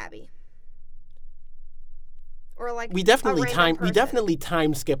grown-up Abby? Or like we definitely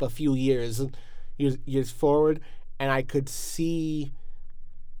time skip a few years forward, and I could see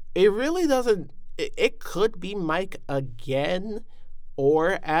it really doesn't. It could be Mike again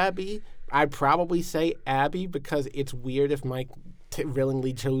or Abby. I'd probably say Abby because it's weird if Mike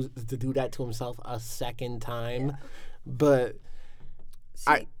willingly chose to do that to himself a second time. Yeah. But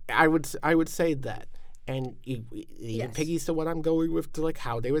I would say that. And even Piggy's to what I'm going with, to like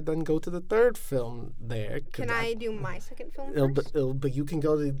how they would then go to the third film there. Can I do my second film first? But you can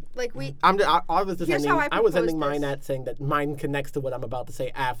go to like we. I was ending mine at saying that mine connects to what I'm about to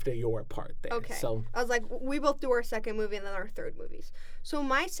say after your part there. Okay. So I was like, we both do our second movie and then our third movies. So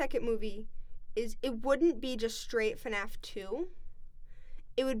my second movie it wouldn't be just straight FNAF 2.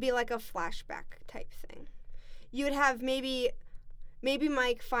 It would be like a flashback type thing. You would have maybe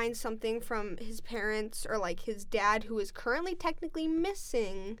Mike finds something from his parents or like his dad who is currently technically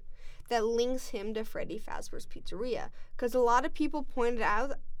missing that links him to Freddy Fazbear's Pizzeria. Because a lot of people pointed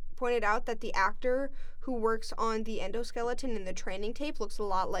out that the actor who works on the endoskeleton in the training tape looks a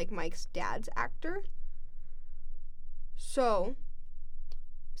lot like Mike's dad's actor. So,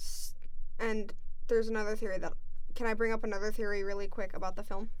 and there's another theory that, can I bring up another theory really quick about the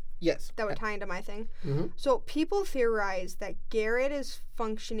film? Yes. That would tie into my thing. Mm-hmm. So people theorize that Garrett is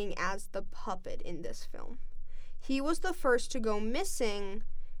functioning as the puppet in this film. He was the first to go missing,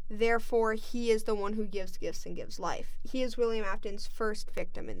 therefore he is the one who gives gifts and gives life. He is William Afton's first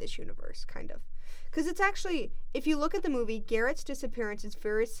victim in this universe, kind of. Because it's actually, if you look at the movie, Garrett's disappearance is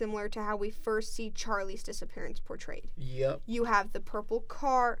very similar to how we first see Charlie's disappearance portrayed. Yep. You have the purple.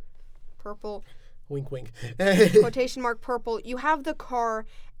 Wink, wink. Quotation mark purple. You have the car,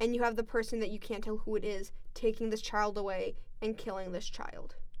 and you have the person that you can't tell who it is taking this child away and killing this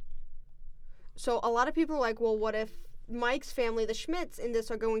child. So a lot of people are like, well, what if Mike's family, the Schmidts, in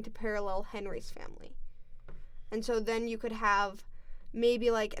this are going to parallel Henry's family? And so then you could have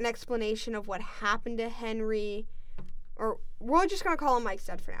maybe like an explanation of what happened to Henry, or we're just going to call him Mike's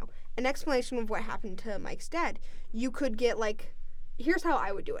dad for now. An explanation of what happened to Mike's dad. You could get like, here's how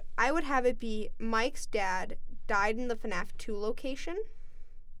I would do it. I would have it be Mike's dad died in the FNAF 2 location.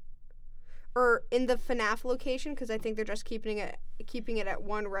 Or in the FNAF location, because I think they're just keeping it at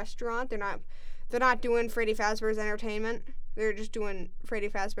one restaurant. They're not doing Freddy Fazbear's Entertainment. They're just doing Freddy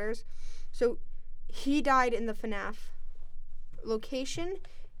Fazbear's. So he died in the FNAF location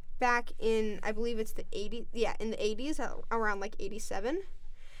back in, I believe it's the 80s. Yeah, in the 80s, around like 87.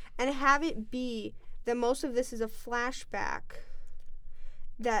 And have it be that most of this is a flashback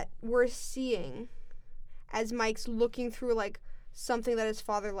that we're seeing as Mike's looking through like something that his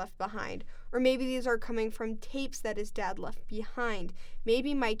father left behind. Or maybe these are coming from tapes that his dad left behind.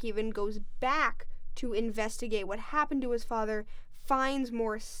 Maybe Mike even goes back to investigate what happened to his father, finds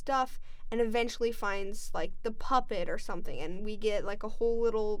more stuff, and eventually finds, like, the puppet or something, and we get, like, a whole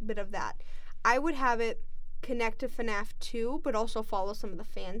little bit of that. I would have it connect to FNAF 2, but also follow some of the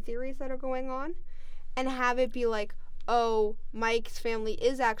fan theories that are going on, and have it be like, oh, Mike's family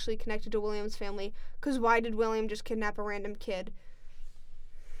is actually connected to William's family, because why did William just kidnap a random kid?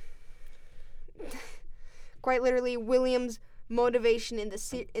 Quite literally, William's motivation in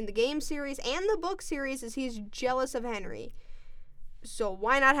the game series and the book series is he's jealous of Henry. So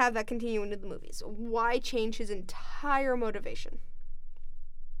why not have that continue into the movies? Why change his entire motivation?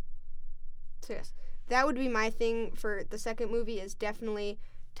 So yes, that would be my thing for the second movie, is definitely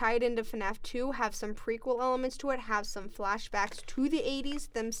tie it into FNAF 2, have some prequel elements to it, have some flashbacks to the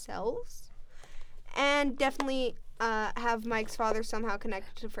 80s themselves, and definitely have Mike's father somehow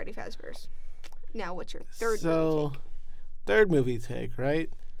connected to Freddy Fazbear's. Now, what's your third movie take? Third movie take, right?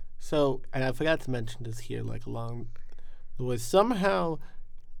 So, and I forgot to mention this here, like, along the way, somehow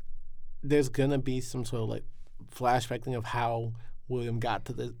there's gonna be some sort of, like, flashback thing of how William got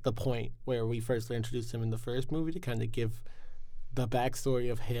to the point where we first introduced him in the first movie, to kind of give the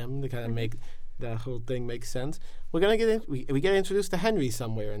backstory of him, to kind of make that whole thing make sense. We're gonna we get introduced to Henry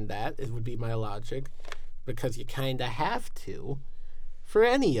somewhere in that. It would be my logic, because you kind of have to for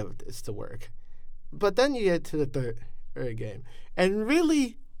any of this to work. But then you get to the third game, and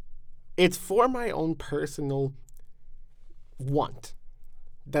really, it's for my own personal want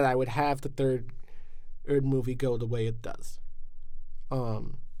that I would have the third movie go the way it does.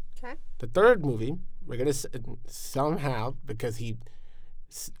 Okay. The third movie, we're gonna somehow, because he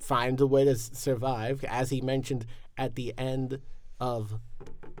finds a way to survive, as he mentioned at the end of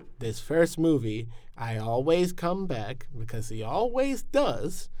this first movie, I always come back, because he always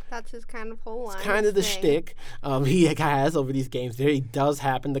does. That's his kind of whole line. It's kind of the shtick he has over these games there. He does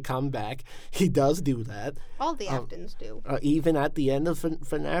happen to come back. He does do that. All the Aftons do. Even at the end of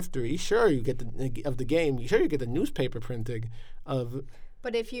FNAF 3, sure, you get the game. Sure, you get the newspaper printing of.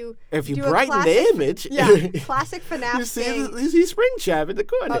 But if you brighten the image, classic FNAF you see Springtrap in the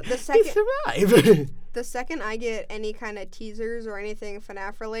corner. The second, he survived. The second I get any kind of teasers or anything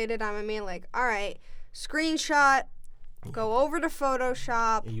FNAF related, I'm like, all right, screenshot. Go over to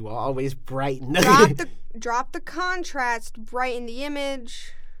Photoshop. You always brighten. Drop the contrast, brighten the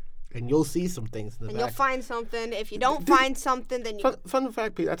image. And you'll see some things in the back. And you'll find something. If you don't find something, then you... Fun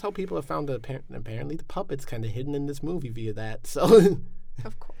fact, that's how people have found that apparently the puppet's kind of hidden in this movie via that. So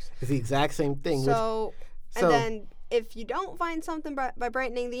of course. It's the exact same thing. And then if you don't find something by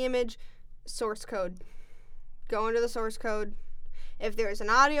brightening the image, source code. Go into the source code. If there's an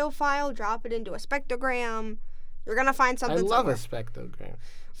audio file, drop it into a spectrogram. You're going to find something somewhere. I love a spectrogram.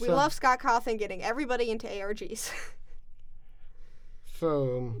 We love Scott Cawthon getting everybody into ARGs.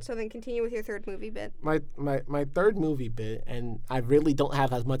 So then continue with your third movie bit. My third movie bit, and I really don't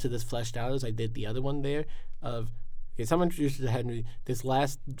have as much of this fleshed out as I did the other one there, someone introduced to Henry, this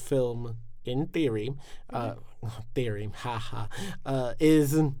last film, in theory,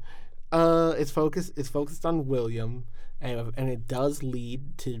 it's focused on William, and it does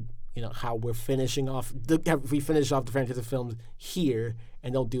lead to, how we finish off the franchise of films here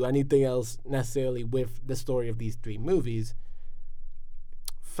and don't do anything else necessarily with the story of these three movies.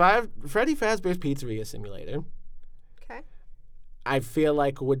 Freddy Fazbear's Pizzeria Simulator. Okay. I feel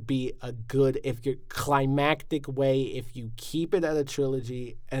like would be a good, if you're climactic way, if you keep it at a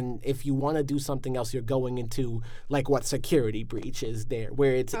trilogy, and if you want to do something else, you're going into like what Security Breach is there,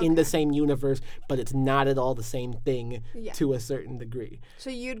 where it's in the same universe, but it's not at all the same thing to a certain degree. So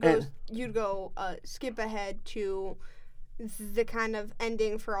you'd go skip ahead to the kind of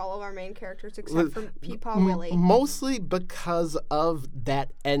ending for all of our main characters except for Peepaw Willie. Mostly because of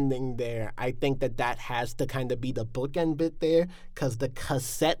that ending there. I think that has to kind of be the bookend bit there, because the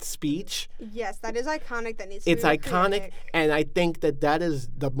cassette speech. Yes, that is iconic. That needs to be It's iconic, and I think that is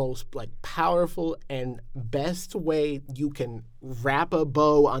the most powerful and best way you can wrap a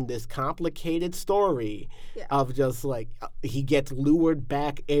bow on this complicated story of just he gets lured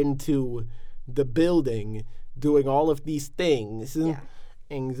back into the building, doing all of these things,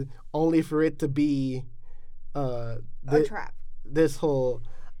 and only for it to be a trap. This whole,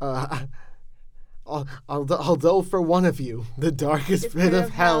 although for one of you, the darkest pit of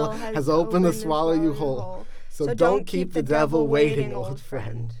hell has opened to swallow you whole. So don't keep the devil waiting, old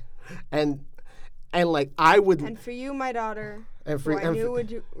friend. And I would. And for you, my daughter, I knew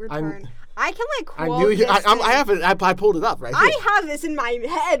would return. I can like quote I knew you. this thing. I have it. I pulled it up right here. I have this in my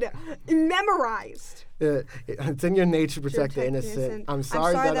head, memorized. It's in your nature to protect the innocent. I'm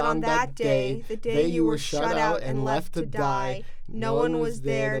sorry that on that day, the day you were shut out and left to die, no one was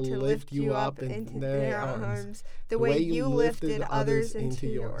there to lift you up into their arms, the way you lifted others into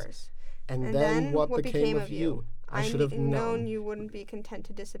yours. And then what became of you? I should have known you wouldn't be content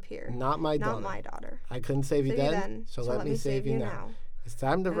to disappear. Not my daughter. I couldn't save you then, so let me save you now. It's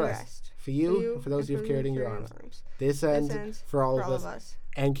time to rest. For you, and for those you've carried in your arms. This ends for all of us.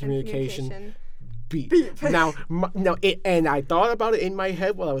 And communication. Beep. Now, and I thought about it in my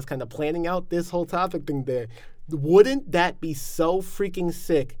head while I was kind of planning out this whole topic thing there. Wouldn't that be so freaking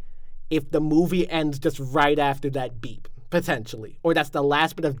sick if the movie ends just right after that beep? Potentially. Or that's the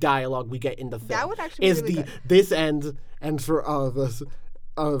last bit of dialogue we get in the film. That would actually be really good. This ends, and for all of us,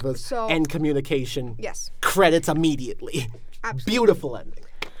 so, end communication. Yes. Credits immediately. Absolutely. Beautiful ending.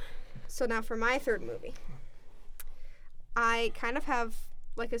 So now for my third movie. I kind of have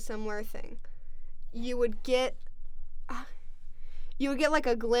like a similar thing. You would get like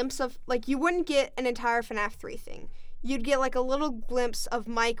a glimpse of, like, you wouldn't get an entire FNAF 3 thing. You'd get like a little glimpse of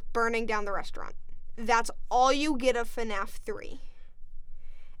Mike burning down the restaurant. That's all you get of FNAF 3.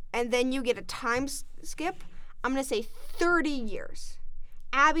 And then you get a time skip, I'm going to say 30 years.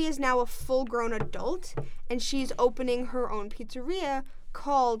 Abby is now a full-grown adult, and she's opening her own pizzeria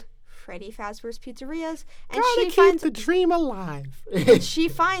called Freddy Fazbear's Pizzerias. And Gotta keep the dream alive. And she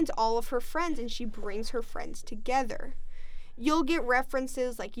finds all of her friends, and she brings her friends together. You'll get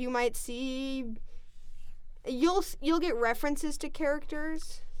references, like you might see... You'll get references to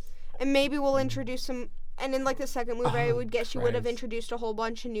characters, and maybe we'll introduce some... And in, like, the second movie, I would guess you would have introduced a whole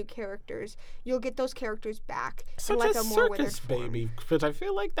bunch of new characters. You'll get those characters back in, like, a more withered form. Baby, because I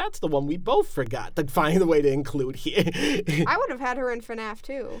feel like that's the one we both forgot to find a way to include here. I would have had her in FNAF,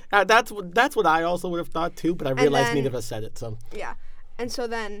 too. That's what I also would have thought, too, but I realized neither of us said it, so... Yeah. And so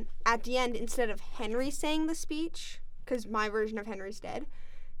then, at the end, instead of Henry saying the speech, because my version of Henry's dead,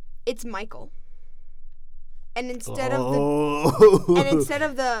 it's Michael. And instead of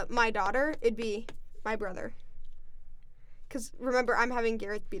the my daughter, it'd be... my brother. Because remember, I'm having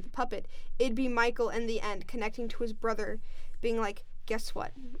Gareth be the puppet. It'd be Michael in the end connecting to his brother, being like, guess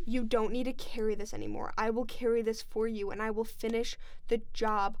what? You don't need to carry this anymore. I will carry this for you, and I will finish the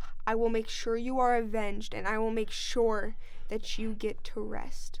job. I will make sure you are avenged, and I will make sure that you get to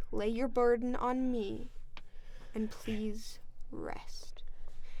rest. Lay your burden on me, and please rest.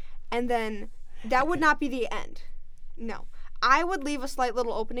 And then that would not be the end. No. I would leave a slight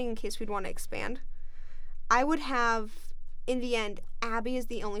little opening in case we'd want to expand. I would have, in the end, Abby is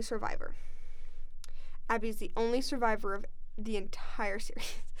the only survivor. Abby is the only survivor of the entire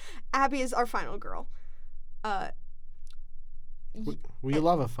series. Abby is our final girl. We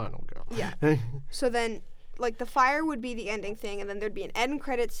love a final girl. Yeah. So then, like, the fire would be the ending thing, and then there'd be an end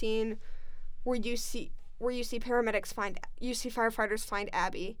credit scene where you see paramedics firefighters find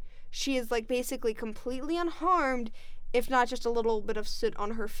Abby. She is, like, basically completely unharmed, if not just a little bit of soot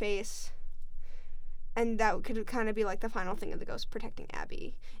on her face. And that could kind of be like the final thing of the ghost protecting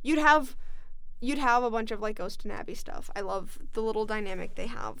Abby. You'd have a bunch of like Ghost and Abby stuff. I love the little dynamic they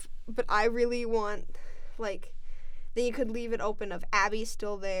have. But I really want, like, then you could leave it open of Abby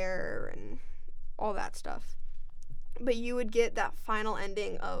still there and all that stuff. But you would get that final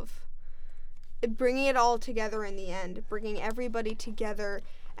ending of bringing it all together in the end. Bringing everybody together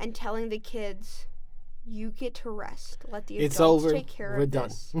and telling the kids, you get to rest. Let the adults take care of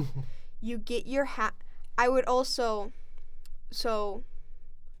this. We're done. You get your I would also... So,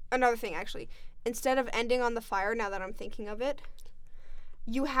 another thing, actually. Instead of ending on the fire, now that I'm thinking of it,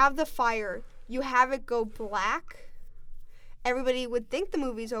 you have the fire. You have it go black. Everybody would think the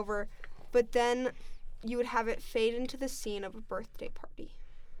movie's over, but then you would have it fade into the scene of a birthday party.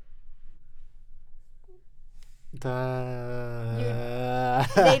 They'd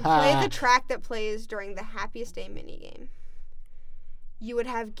play the track that plays during the Happiest Day minigame. You would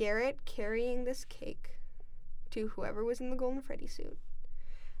have Garrett carrying this cake to whoever was in the Golden Freddy suit.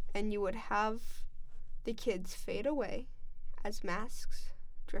 And you would have the kids fade away as masks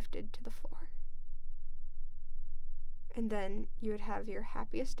drifted to the floor. And then you would have your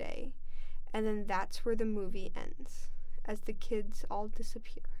happiest day. And then that's where the movie ends, as the kids all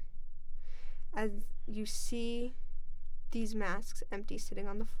disappear. As you see these masks empty sitting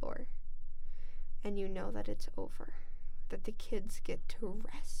on the floor. And you know that it's over. That the kids get to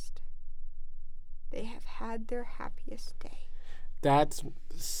rest. They have had their happiest day. That's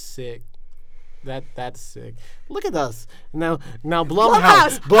sick. That's sick. Look at us now.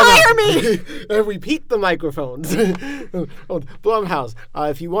 Blumhouse, hire me. And repeat the microphones. Blumhouse.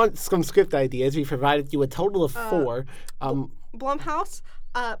 If you want some script ideas, we provided you a total of 4. Blumhouse.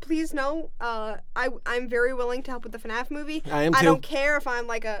 Please know, I'm very willing to help with the FNAF movie. I am too. I don't care if I'm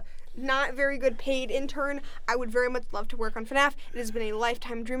like a not very good paid intern. I would very much love to work on FNAF. It has been a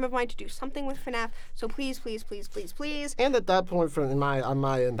lifetime dream of mine to do something with FNAF. So please, please, please, please, please. And at that point, on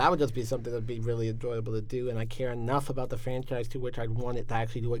my end, that would just be something that'd be really enjoyable to do. And I care enough about the franchise to which I'd want it to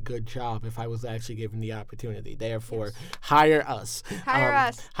actually do a good job if I was actually given the opportunity. Therefore, hire us. Hire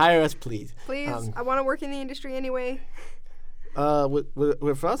us. Hire us, please. Please. I want to work in the industry anyway.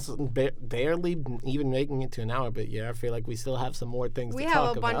 With us barely even making it to an hour, but yeah, I feel like we still have some more things to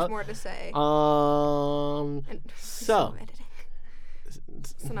talk about. We have a bunch more to say.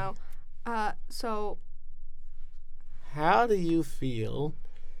 So how do you feel?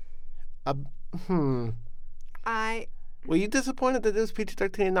 Were you disappointed that it was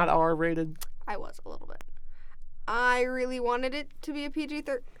PG-13 and not R-rated? I was a little bit. I really wanted it to be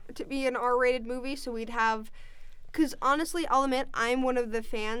to be an R-rated movie, so we'd have. Because honestly, I'll admit, I'm one of the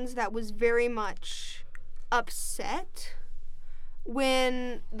fans that was very much upset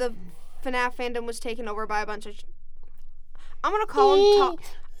when the FNAF fandom was taken over by a bunch of. I'm gonna call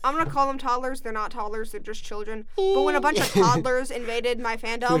them toddlers. They're not toddlers. They're just children. But when a bunch of toddlers invaded my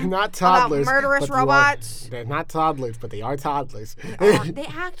fandom, they're not toddlers, about murderous robots. They're not toddlers, but they are toddlers. They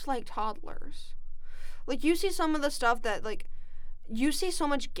act like toddlers. Like you see some of the stuff that like. You see so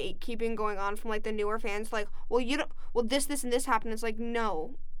much gatekeeping going on from like the newer fans, like, this and this happened. It's like,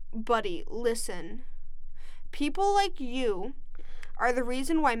 no, buddy, listen. People like you are the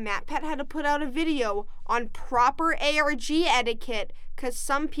reason why MatPat had to put out a video on proper ARG etiquette, because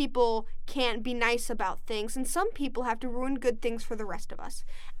some people can't be nice about things, and some people have to ruin good things for the rest of us.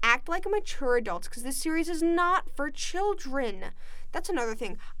 Act like mature adults, because this series is not for children. That's another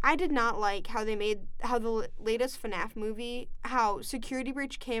thing. I did not like how the latest FNAF movie, how Security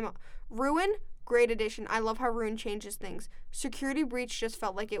Breach came. Ruin, great addition. I love how Ruin changes things. Security Breach just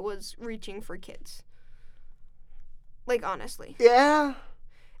felt like it was reaching for kids. Like, honestly. Yeah.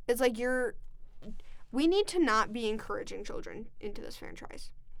 It's like we need to not be encouraging children into this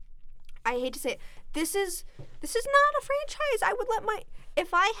franchise. I hate to say it. This is not a franchise. If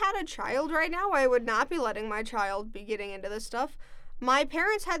I had a child right now, I would not be letting my child be getting into this stuff. My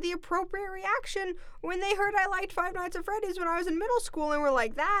parents had the appropriate reaction when they heard I liked Five Nights at Freddy's when I was in middle school and were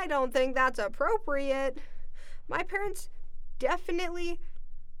like, I don't think that's appropriate. My parents definitely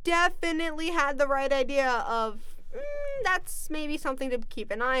had the right idea of, that's maybe something to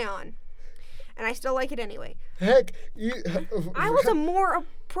keep an eye on. And I still like it anyway. Heck, I was a more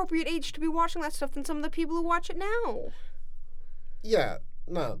appropriate age to be watching that stuff than some of the people who watch it now. Yeah,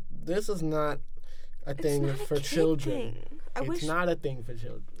 no, this is not a thing for children. It's not a thing for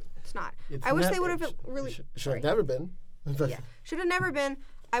children. It's not. I wish they would have really. Should have never been. Yeah, should have never been.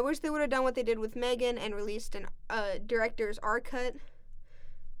 I wish they would have done what they did with Megan and released a director's R cut.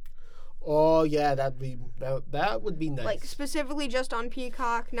 Oh yeah, that would be nice. Like specifically just on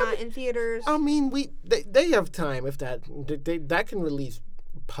Peacock, not in theaters. I mean, they have time if that can release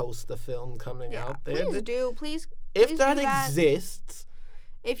post the film coming out. Please. If that exists.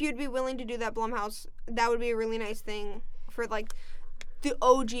 If you'd be willing to do that, Blumhouse, that would be a really nice thing for like the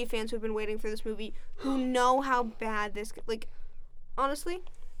OG fans who've been waiting for this movie, who know how bad this. Like, honestly,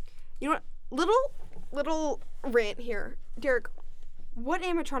 you know what? Little rant here, Derek. What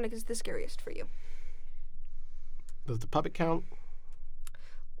animatronic is the scariest for you? Does the puppet count?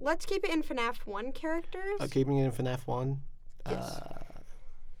 Let's keep it in FNAF 1 characters. Keeping it in FNAF 1? Yes.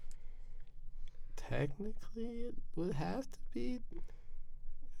 Technically, it would have to be.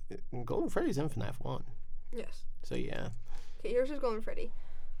 Golden Freddy's in FNAF 1. Yes. So, yeah. Okay, yours is Golden Freddy.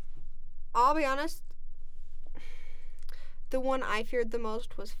 I'll be honest. The one I feared the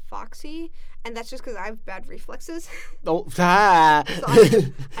most was Foxy, and that's just because I have bad reflexes. Oh, so I'd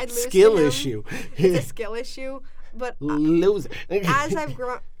lose skill to him. issue. It's a skill issue, but lose. As I've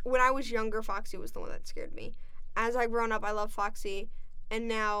grown, when I was younger, Foxy was the one that scared me. As I've grown up, I love Foxy, and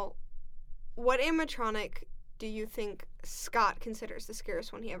now, what animatronic do you think Scott considers the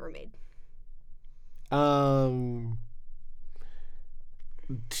scariest one he ever made?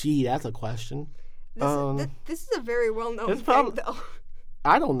 Gee, that's a question. This is a very well-known thing, though.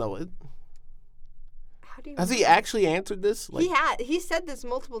 I don't know it. Has he actually answered this? Like, he said this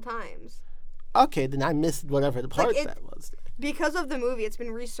multiple times. Okay, then I missed whatever the part that was. Because of the movie, it's been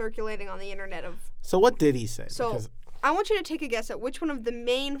recirculating on the internet. So what did he say? So I want you to take a guess at which one of the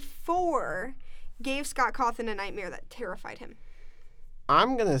main 4 gave Scott Cawthon a nightmare that terrified him.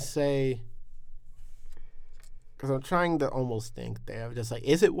 I'm going to say Because I'm trying to almost think there. I'm just like,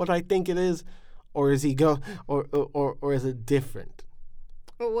 is it what I think it is, or is or is it different?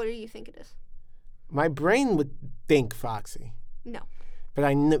 Well, what do you think it is? My brain would think Foxy. No. But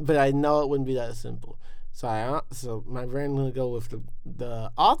I know it wouldn't be that simple. So my brain will go with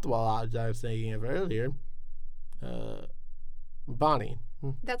the Oswald I was thinking of earlier. Bonnie.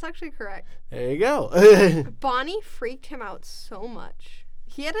 That's actually correct. There you go. Bonnie freaked him out so much.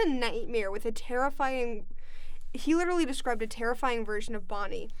 He had a nightmare with a terrifying... He literally described a terrifying version of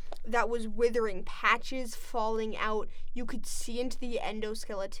Bonnie that was withering, patches falling out. You could see into the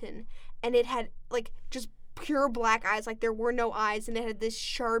endoskeleton, and it had, like, just pure black eyes, like there were no eyes, and it had this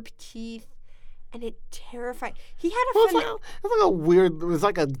sharp teeth, and it terrified. He had a... It was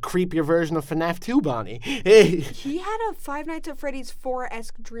like a creepier version of FNAF 2 Bonnie. He had a Five Nights at Freddy's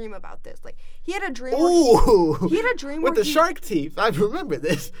 4-esque dream about this. Like, he had a dream with the shark teeth. I remember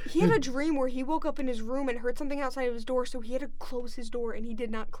this. He had a dream where he woke up in his room and heard something outside of his door, so he had to close his door, and he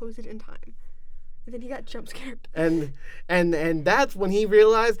did not close it in time. And then he got jump scared. And that's when he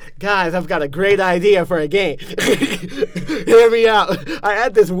realized, guys, I've got a great idea for a game. Hear me out. I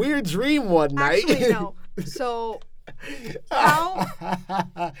had this weird dream one night. Actually, no. So, how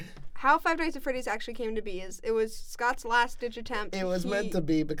Five Nights at Freddy's actually came to be is it was Scott's last ditch attempt. It was meant to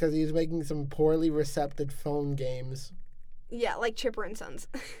be because he was making some poorly recepted phone games. Yeah, like Chipper and Sons.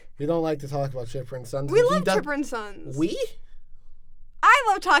 We don't like to talk about Chipper and Sons. We love Chipper and Sons. We? I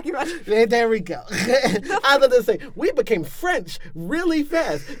love talking about it. There we go. I was going to say, we became French really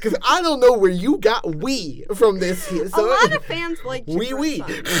fast because I don't know where you got we from this here. So, a lot of fans like Chipper and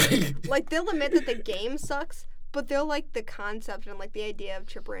Sons. Like, they'll admit that the game sucks, but they'll like the concept and like the idea of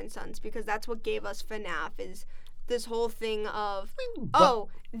Chipper and Sons because that's what gave us FNAF is this whole thing of,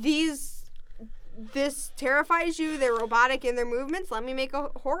 this terrifies you, they're robotic in their movements, let me make a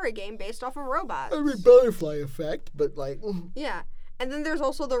horror game based off of robots. I mean, butterfly effect, but like... Yeah. And then there's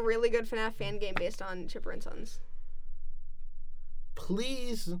also the really good FNAF fan game based on Chipper and Sons.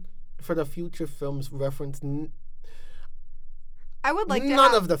 Please, for the future films, reference... I would like to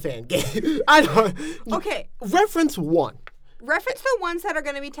none of the fan game. I don't... Okay. Reference one. Reference the ones that are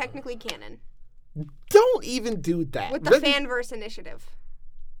going to be technically canon. Don't even do that. With the Fanverse initiative.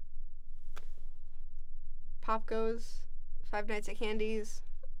 Pop Goes, Five Nights at Candy's.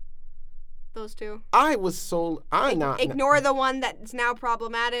 Those two. I was sold. Ignore the one that's now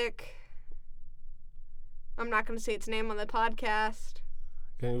problematic. I'm not going to say its name on the podcast.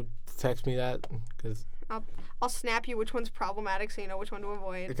 Can you text me that? Because I'll snap you which one's problematic so you know which one to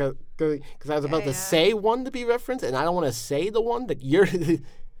avoid. Because I was about to say one to be referenced, and I don't want to say the one that you're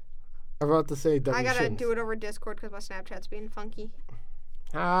about to say. I gotta do it over Discord because my Snapchat's being funky.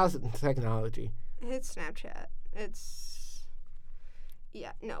 Technology. It's Snapchat. It's...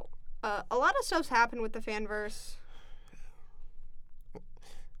 Yeah, no. A lot of stuff's happened with the Fanverse.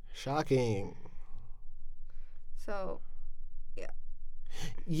 Shocking. So, yeah.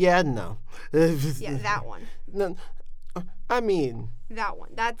 Yeah, no. Yeah, that one. No, I mean... That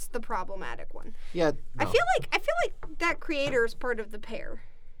one. That's the problematic one. Yeah, no. I feel like that creator is part of the pair.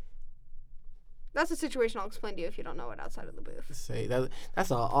 That's a situation I'll explain to you if you don't know it outside of the booth. Say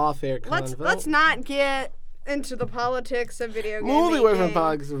that's an off-air convo. Let's not get into the politics of video games. Moving away from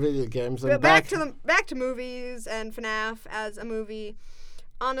politics of video games. But back to movies and FNAF as a movie.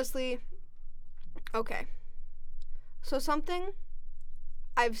 Honestly, okay. So something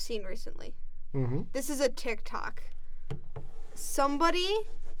I've seen recently. Mm-hmm. This is a TikTok. Somebody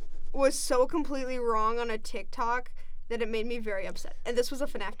was so completely wrong on a TikTok that it made me very upset. And this was a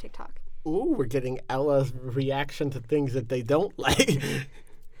FNAF TikTok. Ooh, we're getting Ella's reaction to things that they don't like.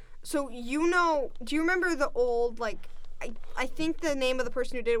 So, do you remember the old, like, I think the name of the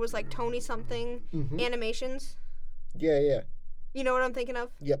person who did it was, like, Tony something animations? Yeah. You know what I'm thinking of?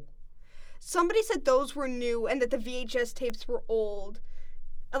 Yep. Somebody said those were new and that the VHS tapes were old.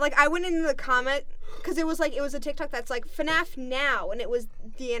 Like, I went into the comment, because it was a TikTok that's like, FNAF now, and it was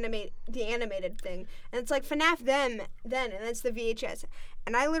the animated thing. And it's like, FNAF then, and it's the VHS.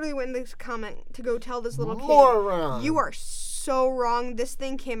 And I literally went in this comment to go tell this little kid, you are so wrong. This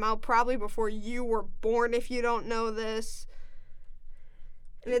thing came out probably before you were born, if you don't know this.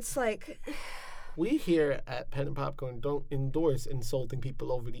 And it's like... We here at Pen and Popcorn don't endorse insulting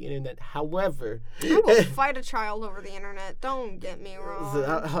people over the internet. However... I will fight a child over the internet. Don't get me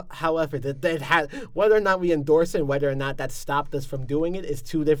wrong. However, whether or not we endorse it and whether or not that stopped us from doing it is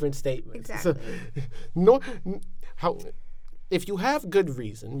two different statements. Exactly. If you have good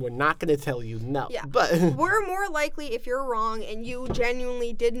reason, we're not going to tell you no. Yeah. But we're more likely, if you're wrong and you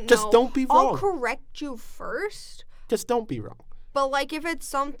genuinely didn't know... Just don't be wrong. I'll correct you first. Just don't be wrong. But, like, if it's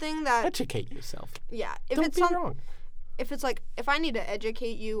something that... Educate yourself. Yeah. Don't be wrong. If it's, like, if I need to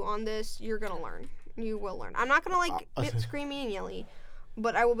educate you on this, you're going to learn. You will learn. I'm not going to, like, get screamy and yelly.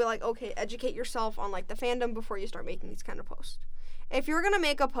 But I will be like, okay, educate yourself on, like, the fandom before you start making these kind of posts. If you're going to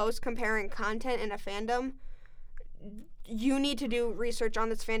make a post comparing content in a fandom, you need to do research on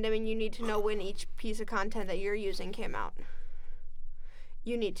this fandom and you need to know when each piece of content that you're using came out.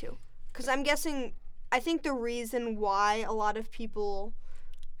 You need to. Because I think the reason why a lot of people,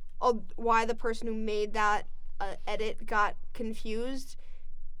 why the person who made that edit got confused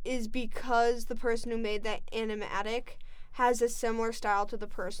is because the person who made that animatic has a similar style to the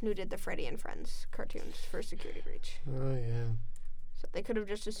person who did the Freddy and Friends cartoons for Security Breach. Oh, yeah. So they could have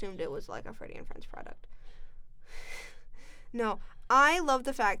just assumed it was like a Freddy and Friends product. No, I love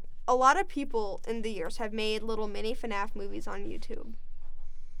the fact a lot of people in the years have made little mini FNAF movies on YouTube.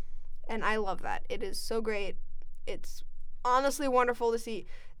 And I love that. It is so great. It's honestly wonderful to see.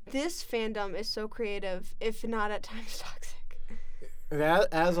 This fandom is so creative, if not at times toxic.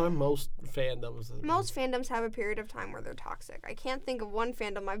 As are most fandoms. Most fandoms have a period of time where they're toxic. I can't think of one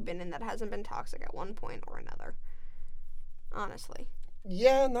fandom I've been in that hasn't been toxic at one point or another. Honestly.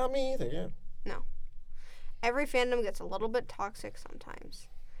 Yeah, not me either, yeah. No. Every fandom gets a little bit toxic sometimes.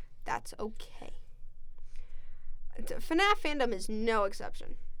 That's okay. FNAF fandom is no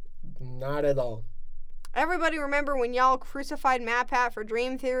exception. Not at all. Everybody remember when y'all crucified MatPat for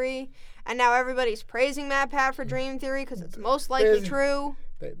Dream Theory, and now everybody's praising MatPat for Dream Theory because it's most likely true?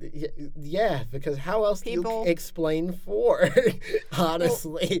 Yeah, because how else do you explain 4,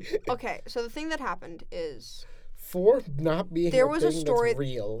 honestly? Well, okay, so the thing that happened is... 4 not being there was a story that's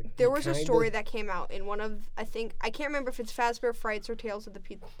real. There was a story that came out in one of, I can't remember if it's Fazbear Frights or Tales of the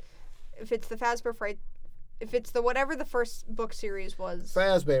Pizza... If it's the Fazbear Fright... If it's the whatever the first book series was...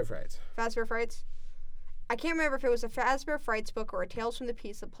 Fazbear Frights. Fazbear Frights? I can't remember if it was a Fazbear Frights book or a Tales from the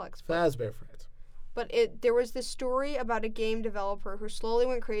Pizza Plex book. Fazbear Frights. But there was this story about a game developer who slowly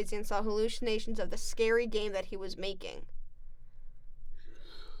went crazy and saw hallucinations of the scary game that he was making.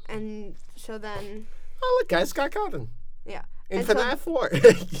 And so then... Oh, look, guys, Scott Cawthon. Yeah. In FNAF 4.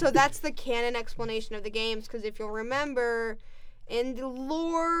 So that's the canon explanation of the games, because if you'll remember, in the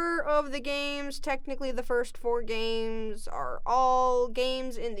lore of the games, technically the first 4 games are all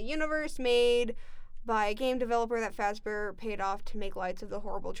games in the universe made by a game developer that Fazbear paid off to make lights of the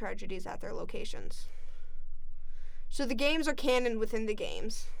horrible tragedies at their locations. So the games are canon within the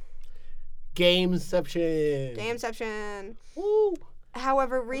games. Gameception. Gameception. Woo.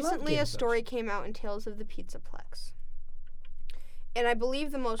 However, recently a story came out in Tales of the Pizzaplex. And I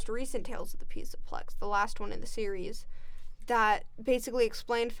believe the most recent Tales of the Pizzaplex, the last one in the series, that basically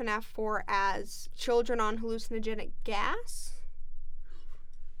explained FNAF 4 as children on hallucinogenic gas.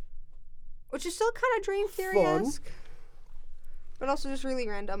 Which is still kind of Dream Theory-esque. But also just really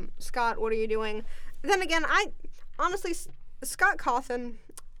random. Scott, what are you doing? Then again, honestly, Scott Cawthon,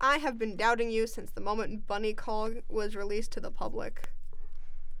 I have been doubting you since the moment Bunny Call was released to the public.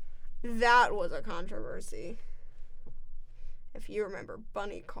 That was a controversy. If you remember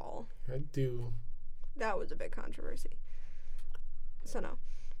Bunny Call. I do. That was a big controversy. So no.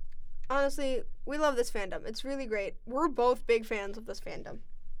 Honestly, we love this fandom. It's really great. We're both big fans of this fandom.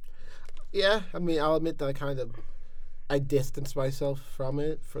 Yeah, I mean, I'll admit that I distanced myself from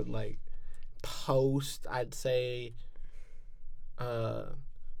it for, like, post, I'd say,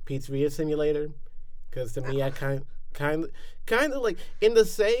 Pizzeria Simulator. Because to me, I kind of like, in the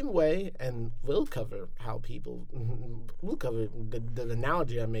same way, and we'll cover the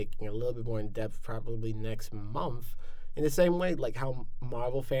analogy I'm making a little bit more in depth probably next month. In the same way, like how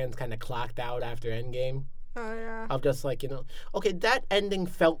Marvel fans kind of clocked out after Endgame. Oh, yeah. Of just like, okay, that ending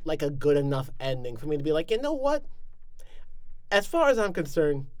felt like a good enough ending for me to be like, you know what? As far as I'm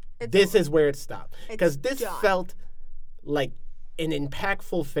concerned, this is where it stopped. Because this felt like an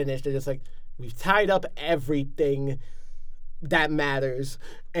impactful finish. They're just like, we've tied up everything that matters,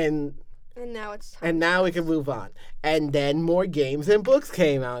 and now it's time. And now we can move on. And then more games and books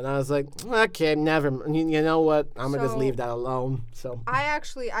came out, and I was like, okay, never. You know what? I'm gonna just leave that alone. So I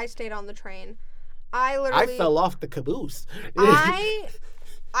stayed on the train. I fell off the caboose. I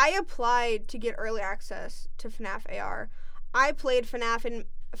applied to get early access to FNAF AR. I played FNAF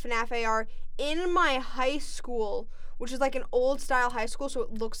AR in my high school, which is like an old style high school, so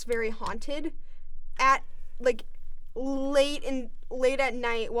it looks very haunted. At like late at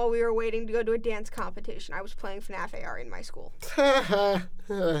night while we were waiting to go to a dance competition, I was playing FNAF AR in my school.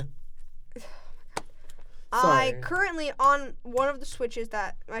 I currently, on one of the Switches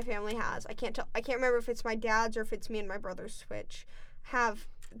that my family has, I can't remember if it's my dad's or if it's me and my brother's Switch, have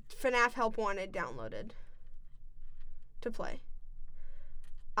FNAF Help Wanted downloaded to play.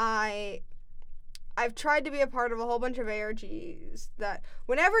 I've tried to be a part of a whole bunch of ARGs that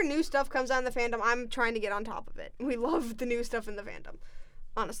whenever new stuff comes out in the fandom, I'm trying to get on top of it. We love the new stuff in the fandom,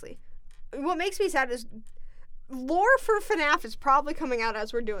 honestly. What makes me sad is lore for FNAF is probably coming out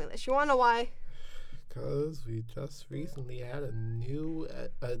as we're doing this. You want to know why? Because we just recently had a new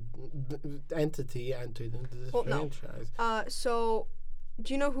entity entered into this franchise. No. So,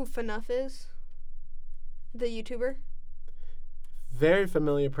 do you know who FNAF is? The YouTuber? Very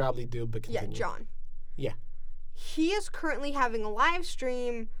familiar, probably do, but continue. Yeah, John. Yeah. He is currently having a live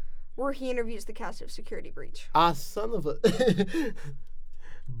stream where he interviews the cast of Security Breach. Son of a...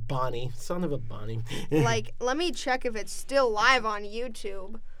 Bonnie. Son of a Bonnie. Like, let me check if it's still live on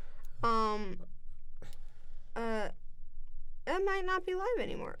YouTube. It might not be live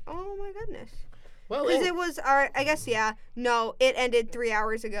anymore. Oh my goodness. Well, because it was, I guess, yeah. No, it ended 3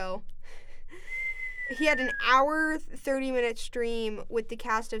 hours ago. He had an hour, 30-minute stream with the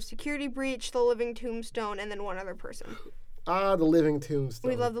cast of Security Breach, The Living Tombstone, and then one other person. The Living Tombstone.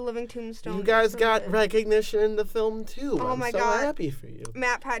 We love The Living Tombstone. You guys got recognition in the film, too. Oh, I'm so happy for you.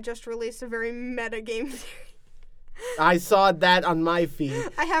 MatPat just released a very meta game series. I saw that on my feed.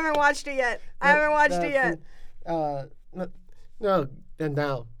 I haven't watched it yet. No, and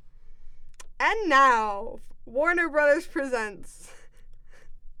now. And now, Warner Brothers presents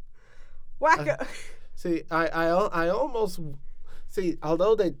Wacko. See, I almost see.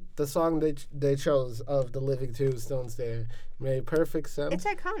 Although the song they chose of the Living Tombstones there made perfect sense. It's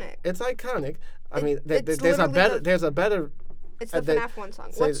iconic. I mean, there's a better. It's the FNAF 1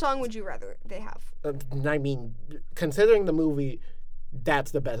 song. What song would you rather they have? I mean, considering the movie,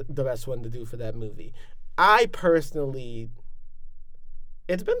 that's the best one to do for that movie. I personally,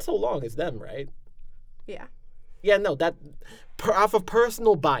 it's been so long. It's them, right? Yeah. Yeah, no, that off of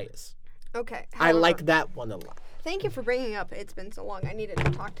personal bias. Okay. However, I like that one a lot. Thank you for bringing up It's Been So Long. I needed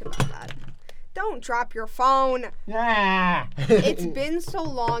to talk to you about that. Don't drop your phone. Yeah. It's Been So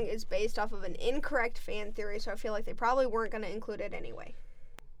Long is based off of an incorrect fan theory, so I feel like they probably weren't going to include it anyway.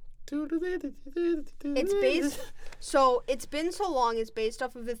 It's Been So Long is based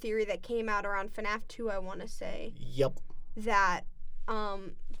off of the theory that came out around FNAF 2, I want to say. Yep. That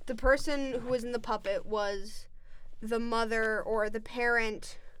the person who was in the puppet was the mother or the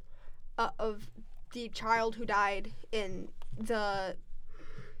parent of the child who died in the...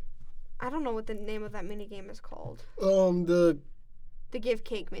 I don't know what the name of that minigame is called. The Give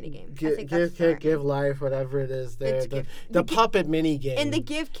Cake minigame. I think that's Give Cake, Give Life, whatever it is there. The puppet minigame. And the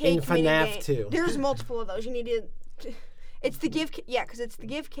Give Cake in FNAF 2. There's multiple of those. You need to... It's the Give... Yeah, because it's the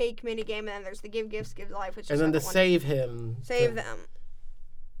Give Cake minigame, and then there's the Give Gifts, Give Life, which is... And then the Save Him. Save them.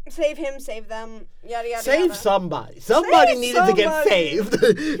 Save him, save them, yada, yada, Save yada. somebody. Somebody needed to get saved.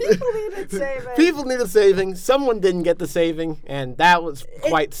 People needed saving. People needed saving. Someone didn't get the saving, and that was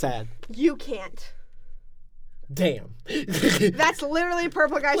quite sad. You can't. Damn. That's literally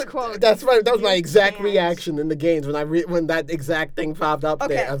Purple Guy's quote. That's right. That was my exact reaction in the games when that exact thing popped up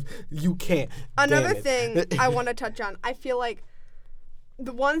there. You can't. Another thing I want to touch on. I feel like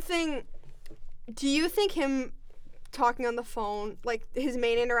the one thing... Do you think him... talking on the phone, like his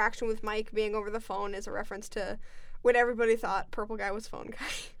main interaction with Mike being over the phone is a reference to what everybody thought Purple Guy was Phone Guy?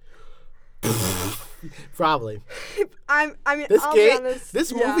 Probably.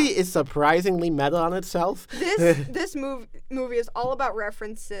 This movie is surprisingly meta on itself. This movie is all about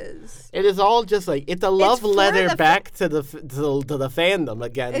references. It is all just like it's a love letter back to the fandom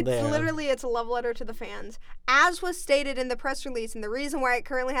again. It's a love letter to the fans, as was stated in the press release, and the reason why it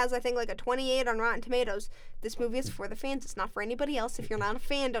currently has, I think, like a 28 on Rotten Tomatoes. This movie is for the fans. It's not for anybody else. If you're not a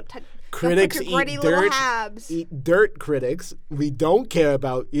fan, don't critics don't put your eat little dirt. Habs. Eat dirt, critics. We don't care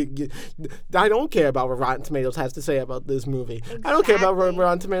about. I don't care about what Rotten Tomatoes has to say about this movie. Exactly. I don't care about what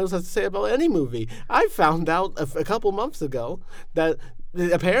Rotten Tomatoes has to say about any movie. I found out a couple months ago that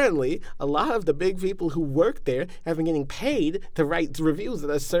apparently a lot of the big people who work there have been getting paid to write reviews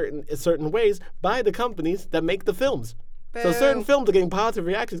in certain ways by the companies that make the films. Boo. So certain films are getting positive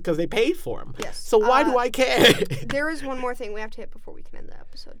reactions because they paid for them. Yes. So why do I care? There is one more thing we have to hit before we can end the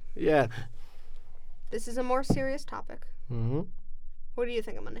episode. Yeah. This is a more serious topic. Mm-hmm. What do you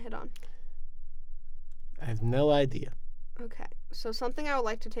think I'm going to hit on? I have no idea. Okay. So something I would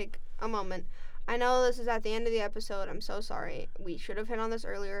like to take a moment. I know this is at the end of the episode. I'm so sorry. We should have hit on this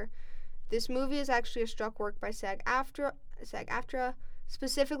earlier. This movie is actually a struck work by SAG-AFTRA,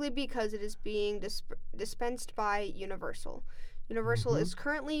 specifically because it is being dispensed by Universal. Universal is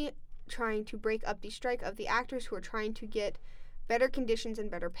currently trying to break up the strike of the actors who are trying to get better conditions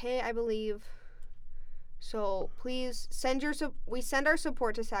and better pay, I believe. So please we send our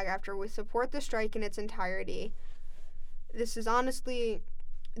support to SAG-AFTRA. We support the strike in its entirety. This is honestly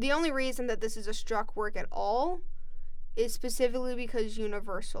the only reason that this is a struck work at all is specifically because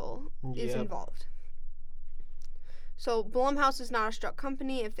Universal is involved. So Blumhouse is not a struck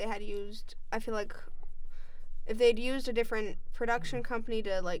company. If they had used, I feel like, if they'd used a different production company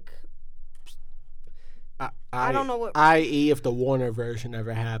to like, I don't know what. I.e., if the Warner version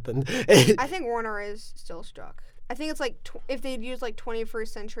ever happened. I think Warner is still struck. I think it's like if they'd used like 21st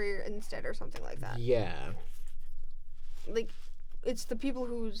Century instead or something like that. Yeah. Like, it's the people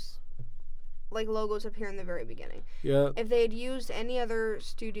whose like logos appear in the very beginning. Yeah. If they had used any other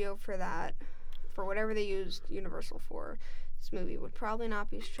studio for that, for whatever they used Universal for, this movie would probably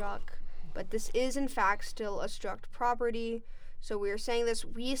not be struck. But this is in fact still a struck property. So we are saying this.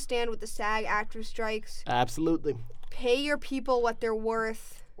 We stand with the SAG-AFTRA strikes. Absolutely. Pay your people what they're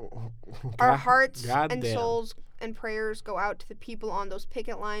worth. Our hearts and souls and prayers go out to the people on those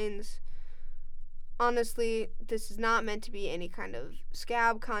picket lines. Honestly, this is not meant to be any kind of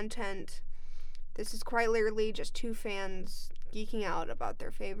scab content. This is quite literally just two fans geeking out about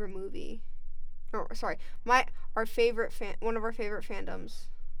their favorite movie. One of our favorite fandoms,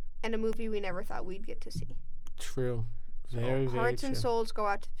 and a movie we never thought we'd get to see. True. Very, so hearts and souls go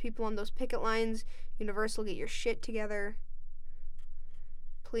out to the people on those picket lines. Universal, get your shit together.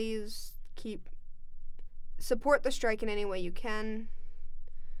 Please support the strike in any way you can.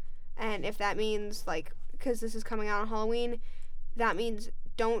 And if that means, like, because this is coming out on Halloween, that means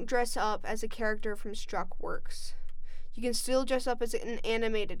don't dress up as a character from Struck Works. You can still dress up as an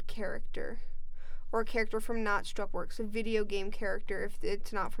animated character, or a character from not Struck Works, a video game character if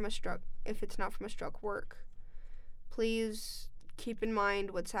it's not from a Struck work. Please keep in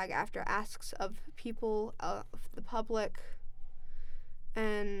mind what SAG-AFTRA asks of people, of the public,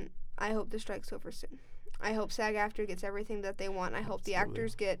 and I hope the strike's over soon. I hope SAG-AFTRA gets everything that they want. I hope the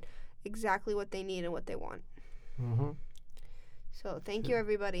actors get exactly what they need and what they want. Mm-hmm. So thank you,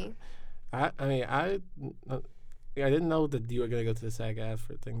 everybody. I didn't know that you were going to go to the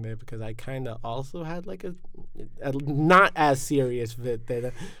SAG-AFTRA thing there, because I kind of also had like a not as serious bit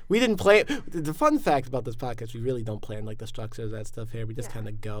that we didn't plan. The fun fact about this podcast, we really don't plan like the structure of that stuff here. We just kind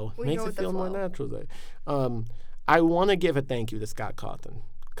of go. Makes it feel more natural there. I want to give a thank you to Scott Cawthon,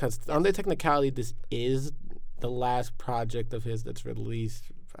 because under technicality, this is the last project of his that's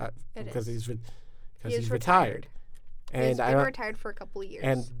released because he's retired. And he's been retired for a couple of years.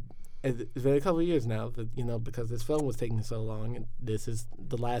 And it's been a couple of years now that, because this film was taking so long, and this is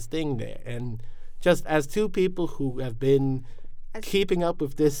the last thing there. And just as two people who have been keeping up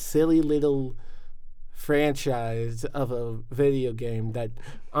with this silly little franchise of a video game that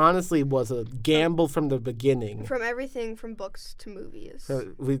honestly was a gamble from the beginning. From everything from books to movies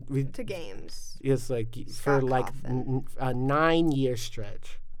to games. It's like for like a 9-year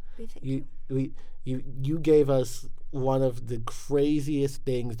stretch. You gave us one of the craziest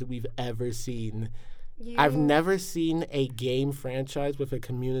things that we've ever seen. I've never seen a game franchise with a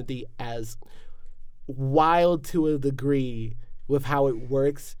community as wild to a degree with how it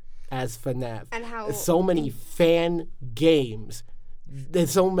works as FNAF. And how there's so many fan games.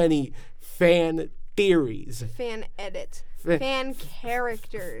 There's so many fan theories. Fan edits. Fan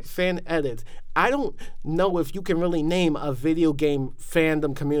characters. Fan edits. I don't know if you can really name a video game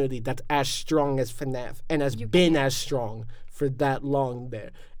fandom community that's as strong as FNAF and has been as strong for that long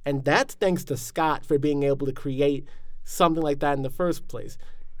there. And that's thanks to Scott for being able to create something like that in the first place.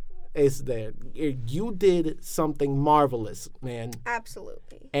 You did something marvelous, man.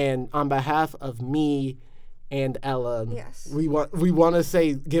 Absolutely. And on behalf of me and Ella, we want to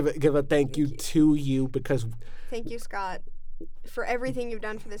say give a thank you to you, because thank you, Scott, for everything you've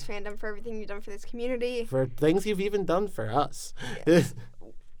done for this fandom, for everything you've done for this community, for things you've even done for us. Yes.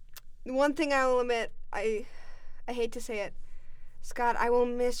 One thing I will admit, I hate to say it, Scott, I will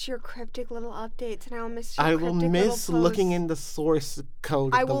miss your cryptic little updates, and I will miss your cryptic little posts. I will miss looking in the source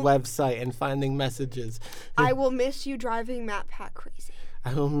code of the website and finding messages. I will miss you driving MatPat crazy.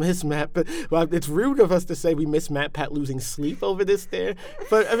 I will miss Matt, but it's rude of us to say we miss MatPat losing sleep over this there.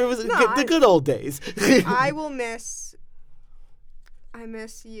 But I mean, it was the good old days. I miss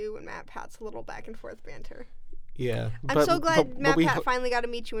you and MatPat's little back and forth banter. Yeah. I'm so glad MatPat finally got to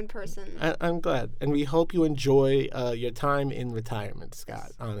meet you in person. I'm glad. And we hope you enjoy your time in retirement,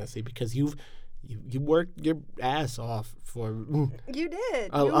 Scott, honestly, because you worked your ass off for... You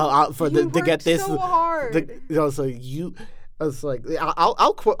did. To get this. So hard. It's like,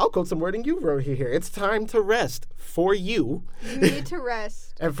 I'll quote some wording you wrote here. It's time to rest for you. You need to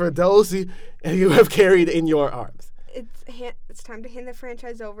rest. And for those you have carried in your arms. It's time to hand the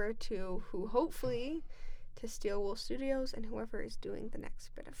franchise over to who hopefully to Steel Wool Studios and whoever is doing the next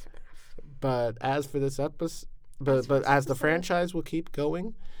bit of FNAF. But as for this episode, But as the franchise will keep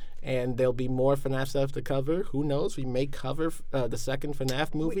going, and there'll be more FNAF stuff to cover. Who knows? We may cover the second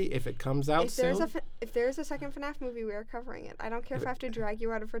FNAF movie if it comes out soon. If there's a second FNAF movie, we are covering it. I don't care if I have to drag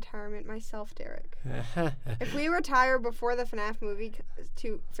you out of retirement myself, Derek. If we retire before the FNAF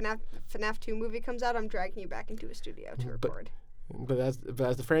 2 movie comes out, I'm dragging you back into a studio to record. But as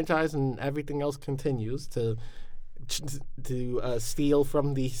the franchise and everything else continues to steal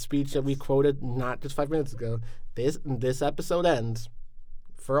from the speech that we quoted not just 5 minutes ago, this episode ends.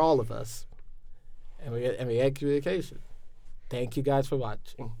 For all of us, and we get communication. Thank you guys for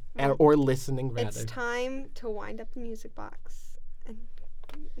watching or listening. Rather, it's time to wind up the music box and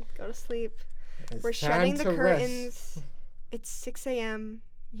go to sleep. We're shutting the curtains. Rest. It's 6 a.m.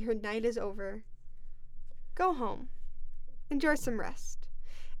 Your night is over. Go home. Enjoy some rest.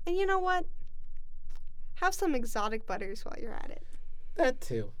 And you know what? Have some exotic butters while you're at it. That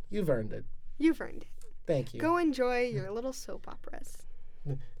too. You've earned it. Thank you. Go enjoy your little soap operas.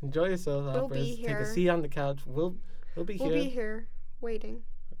 Enjoy yourself. We'll be here. Take a seat on the couch. We'll be here. We'll be here waiting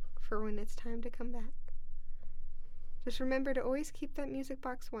for when it's time to come back. Just remember to always keep that music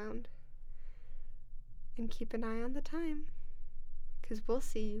box wound. And keep an eye on the time. Because we'll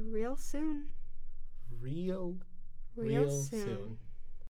see you real soon. Real soon.